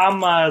Zamazenta.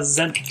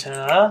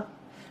 Zamazenta,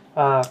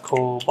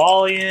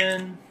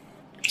 Cobalion,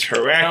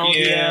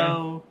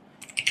 Terrakion,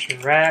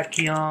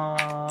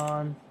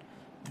 Terrakion,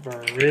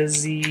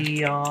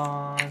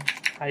 Virizion.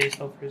 How do you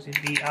spell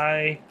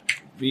Virizion?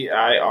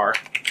 VIR.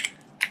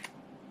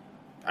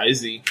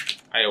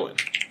 IZION.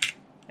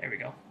 There we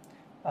go.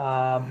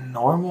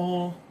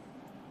 Normal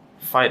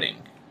fighting.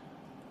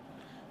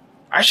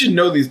 I should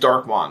know these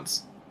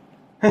Darkmons.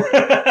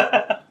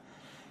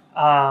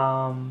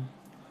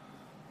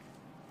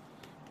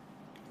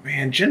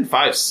 Man, Gen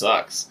 5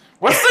 sucks.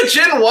 What's the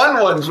Gen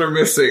 1 ones we're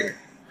missing?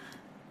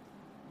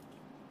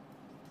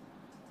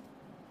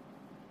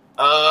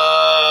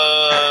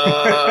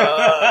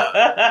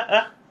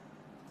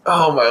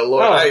 Oh my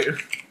lord. Oh. I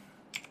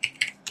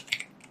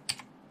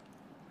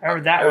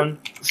remember that one.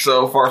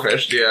 So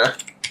far-fetched, yeah.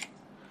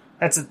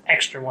 That's an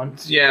extra one.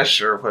 Yeah,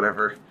 sure,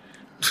 whatever.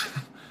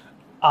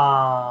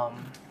 So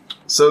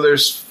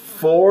there's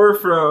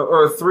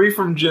 3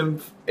 from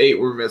Gen 8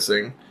 we're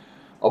missing.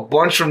 A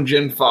bunch from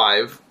Gen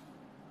 5.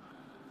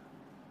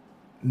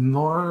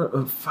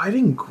 More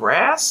fighting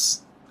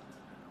grass?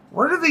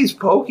 What are these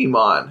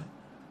Pokemon?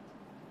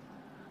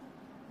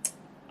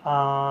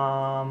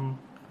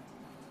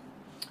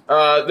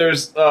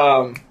 There's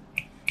the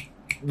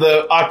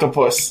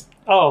octopus.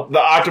 Oh, The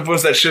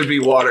octopus that should be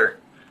water.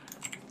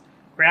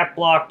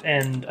 Graplocked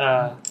and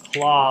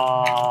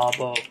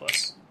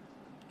Clobopus.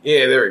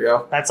 Yeah, there we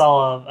go. That's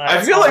all of.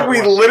 I feel like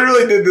we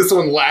literally did this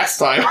one last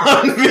time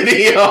on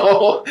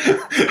video.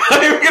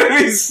 I'm gonna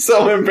be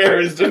so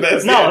embarrassed if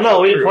that's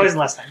No, we did poison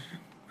last time.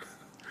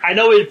 I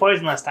know we did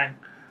poison last time.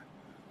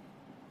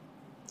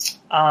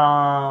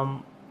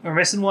 We're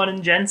missing one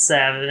in Gen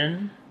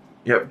 7.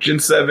 Yep, Gen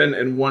 7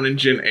 and one in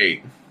Gen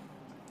 8.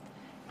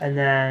 And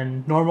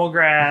then normal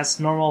grass,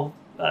 normal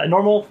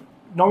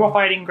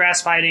fighting,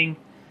 grass fighting,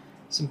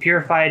 some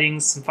pure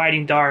fighting, some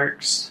fighting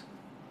darks.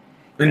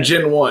 And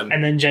Gen 1.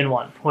 And then Gen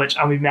 1, which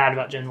I'll be mad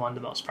about Gen 1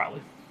 the most, probably.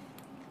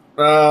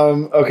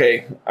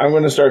 Okay, I'm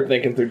going to start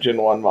thinking through Gen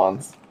 1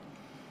 mons.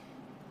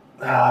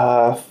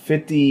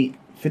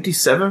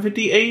 57,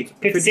 58?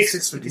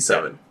 56,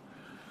 57.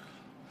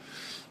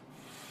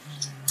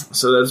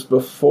 So that's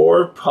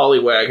before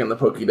Poliwag in the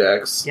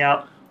Pokédex.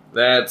 Yep.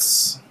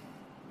 That's...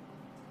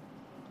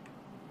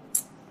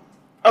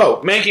 Oh,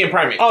 Mankey and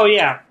Primate. Oh,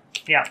 yeah.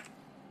 Yeah.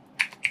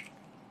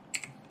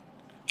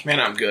 Man,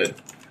 I'm good.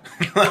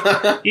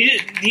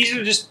 These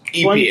are just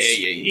EPA, ones...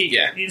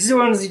 yeah. These are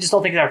ones you just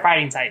don't think they're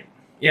fighting type.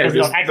 Yeah,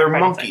 Because they're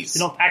like monkeys. They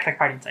don't act like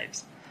fighting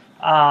types.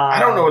 I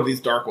don't know what these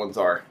dark ones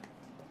are.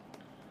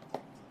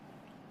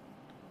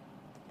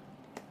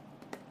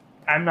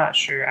 I'm not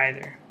sure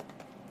either.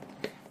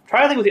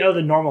 Try to think what the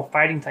other normal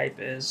fighting type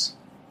is.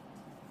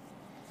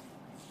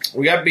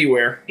 We got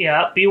Beware.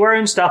 Yeah, Beware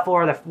and Stuffle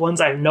are the ones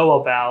I know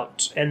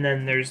about, and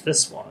then there's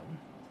this one.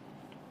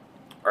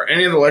 Are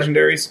any of the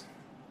legendaries?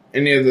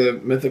 Any of the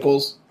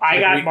mythicals? I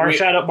got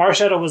Marshadow.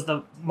 Marshadow was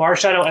the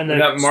Marshadow and the... We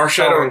got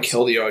Marshadow and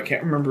Keldeo. I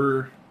can't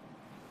remember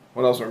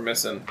what else we're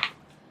missing.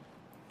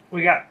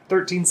 We got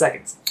 13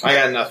 seconds. I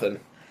got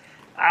nothing.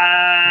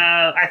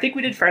 I think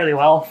we did fairly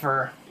well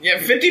for... Yeah,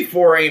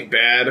 54 ain't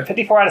bad.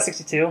 54 out of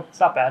 62.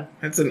 It's not bad.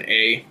 That's an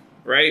A,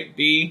 right?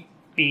 B?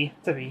 B.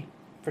 It's a B,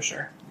 for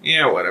sure.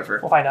 Yeah, whatever.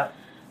 We'll find out.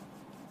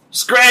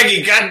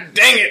 Scraggy, god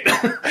dang it!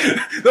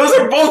 Those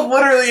are both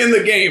literally in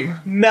the game.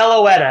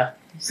 Meloetta,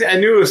 See, I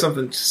knew it was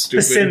something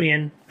stupid.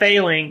 Passimian,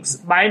 Phalanx,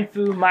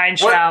 Mindfu,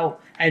 Mindshow,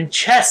 and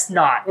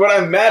Chestnut. What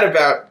I'm mad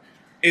about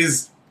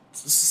is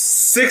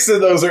 6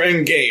 of those are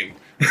in game.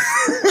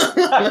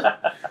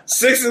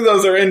 6 of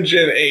those are in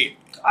Gen 8.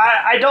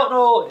 I don't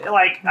know,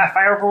 like, if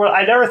I remember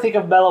I never think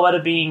of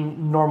Meloetta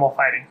being normal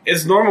fighting.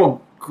 Is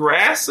normal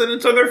grass in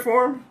its other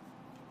form?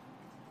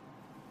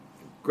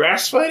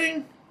 Grass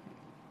fighting?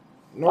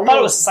 Normal? I thought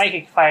it was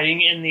psychic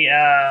fighting in the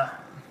Is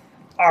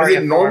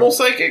Aria it normal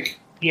form. psychic?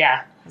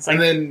 Yeah. It's like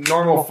And then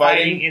normal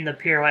fighting? in the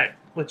pirouette,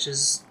 which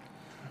is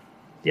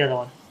the other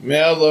one.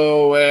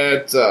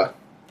 Meloetta.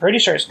 Pretty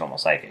sure it's normal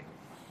psychic.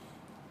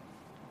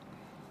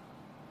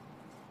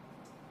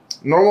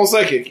 Normal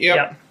psychic,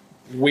 yep.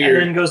 Weird.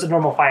 And then goes to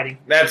normal fighting.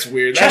 That's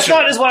weird.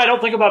 Chestnut is what I don't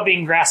think about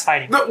being grass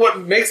fighting. No, what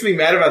makes me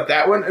mad about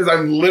that one is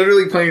I'm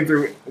literally playing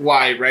through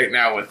Y right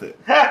now with it.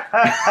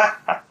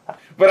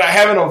 But I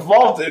haven't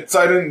evolved it,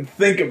 so I didn't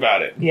think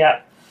about it. Yeah.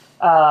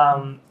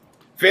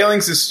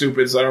 Phalanx is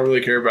stupid, so I don't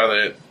really care about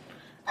it.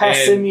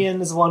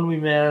 Passimian is one we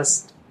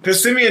missed.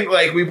 Passimian,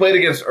 like, we played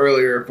against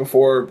earlier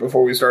before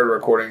we started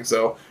recording,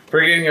 so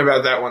forgetting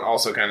about that one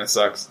also kind of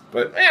sucks.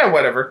 But,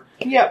 whatever.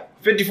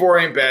 Yep. 54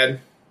 ain't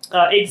bad.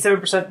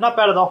 87%, not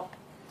bad at all.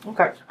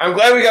 Okay. I'm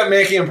glad we got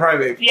Mankey and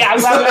Primate. Yeah, I'm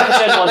glad we got the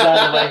Gen 1s out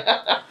of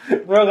the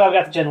way. We're glad we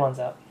got the Gen 1s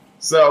out.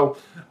 So,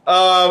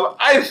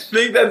 I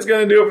think that's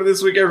going to do it for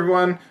this week,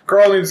 everyone.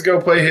 Carl needs to go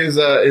play his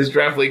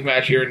draft league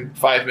match here in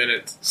 5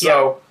 minutes.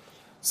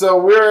 So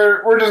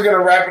we're just going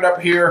to wrap it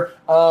up here.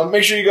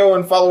 Make sure you go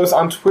and follow us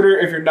on Twitter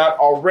if you're not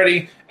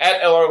already,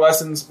 at LR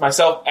Lessons,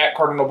 myself at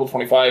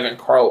CardinalNoble25, and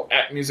Carl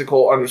at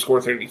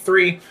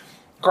Musical_33.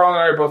 Carl and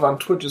I are both on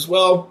Twitch as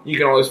well. You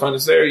can always find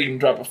us there. You can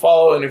drop a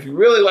follow. And if you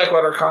really like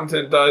what our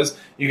content does,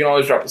 you can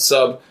always drop a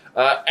sub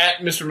at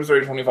Mr.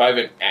 Missouri 25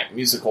 and at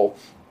Musical.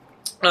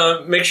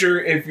 Make sure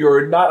if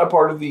you're not a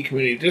part of the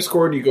community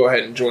Discord, you go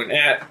ahead and join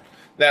at.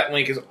 That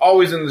link is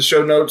always in the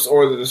show notes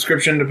or the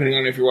description, depending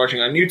on if you're watching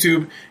on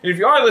YouTube. And if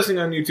you are listening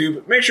on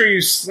YouTube, make sure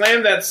you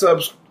slam that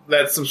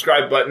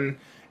subscribe button.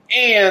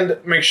 And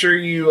make sure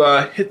you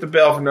hit the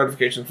bell for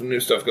notifications when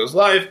new stuff goes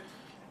live.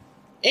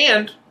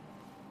 And,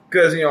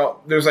 because,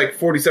 there's like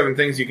 47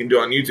 things you can do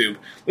on YouTube.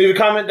 Leave a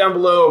comment down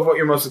below of what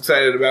you're most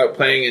excited about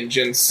playing in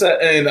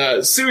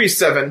Series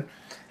 7.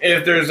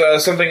 If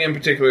there's something in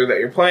particular that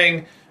you're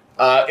playing.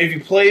 If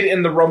you played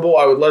in the Rumble,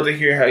 I would love to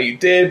hear how you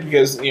did.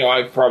 Because,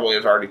 I probably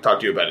have already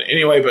talked to you about it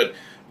anyway. But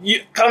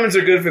comments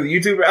are good for the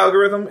YouTube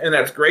algorithm, and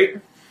that's great.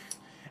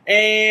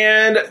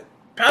 And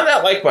pound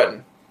that like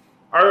button.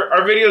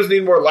 Our videos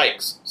need more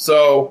likes.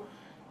 So,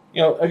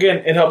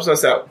 again, it helps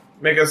us out.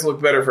 Make us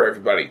look better for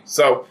everybody.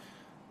 So,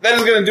 that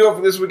is going to do it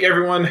for this week,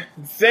 everyone.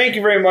 Thank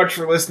you very much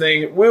for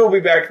listening. We will be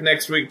back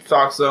next week to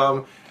talk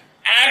some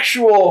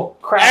factual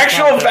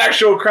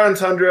Crown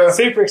Tundra.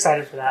 Super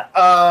excited for that.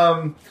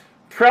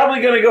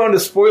 Probably going to go into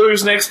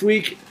spoilers next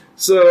week.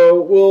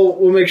 So,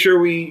 we'll make sure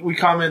we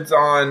comment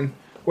on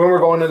when we're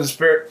going into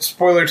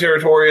spoiler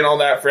territory and all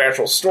that for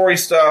actual story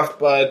stuff.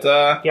 But,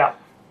 yeah,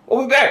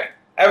 we'll be back.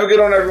 Have a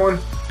good one, everyone.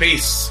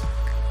 Peace.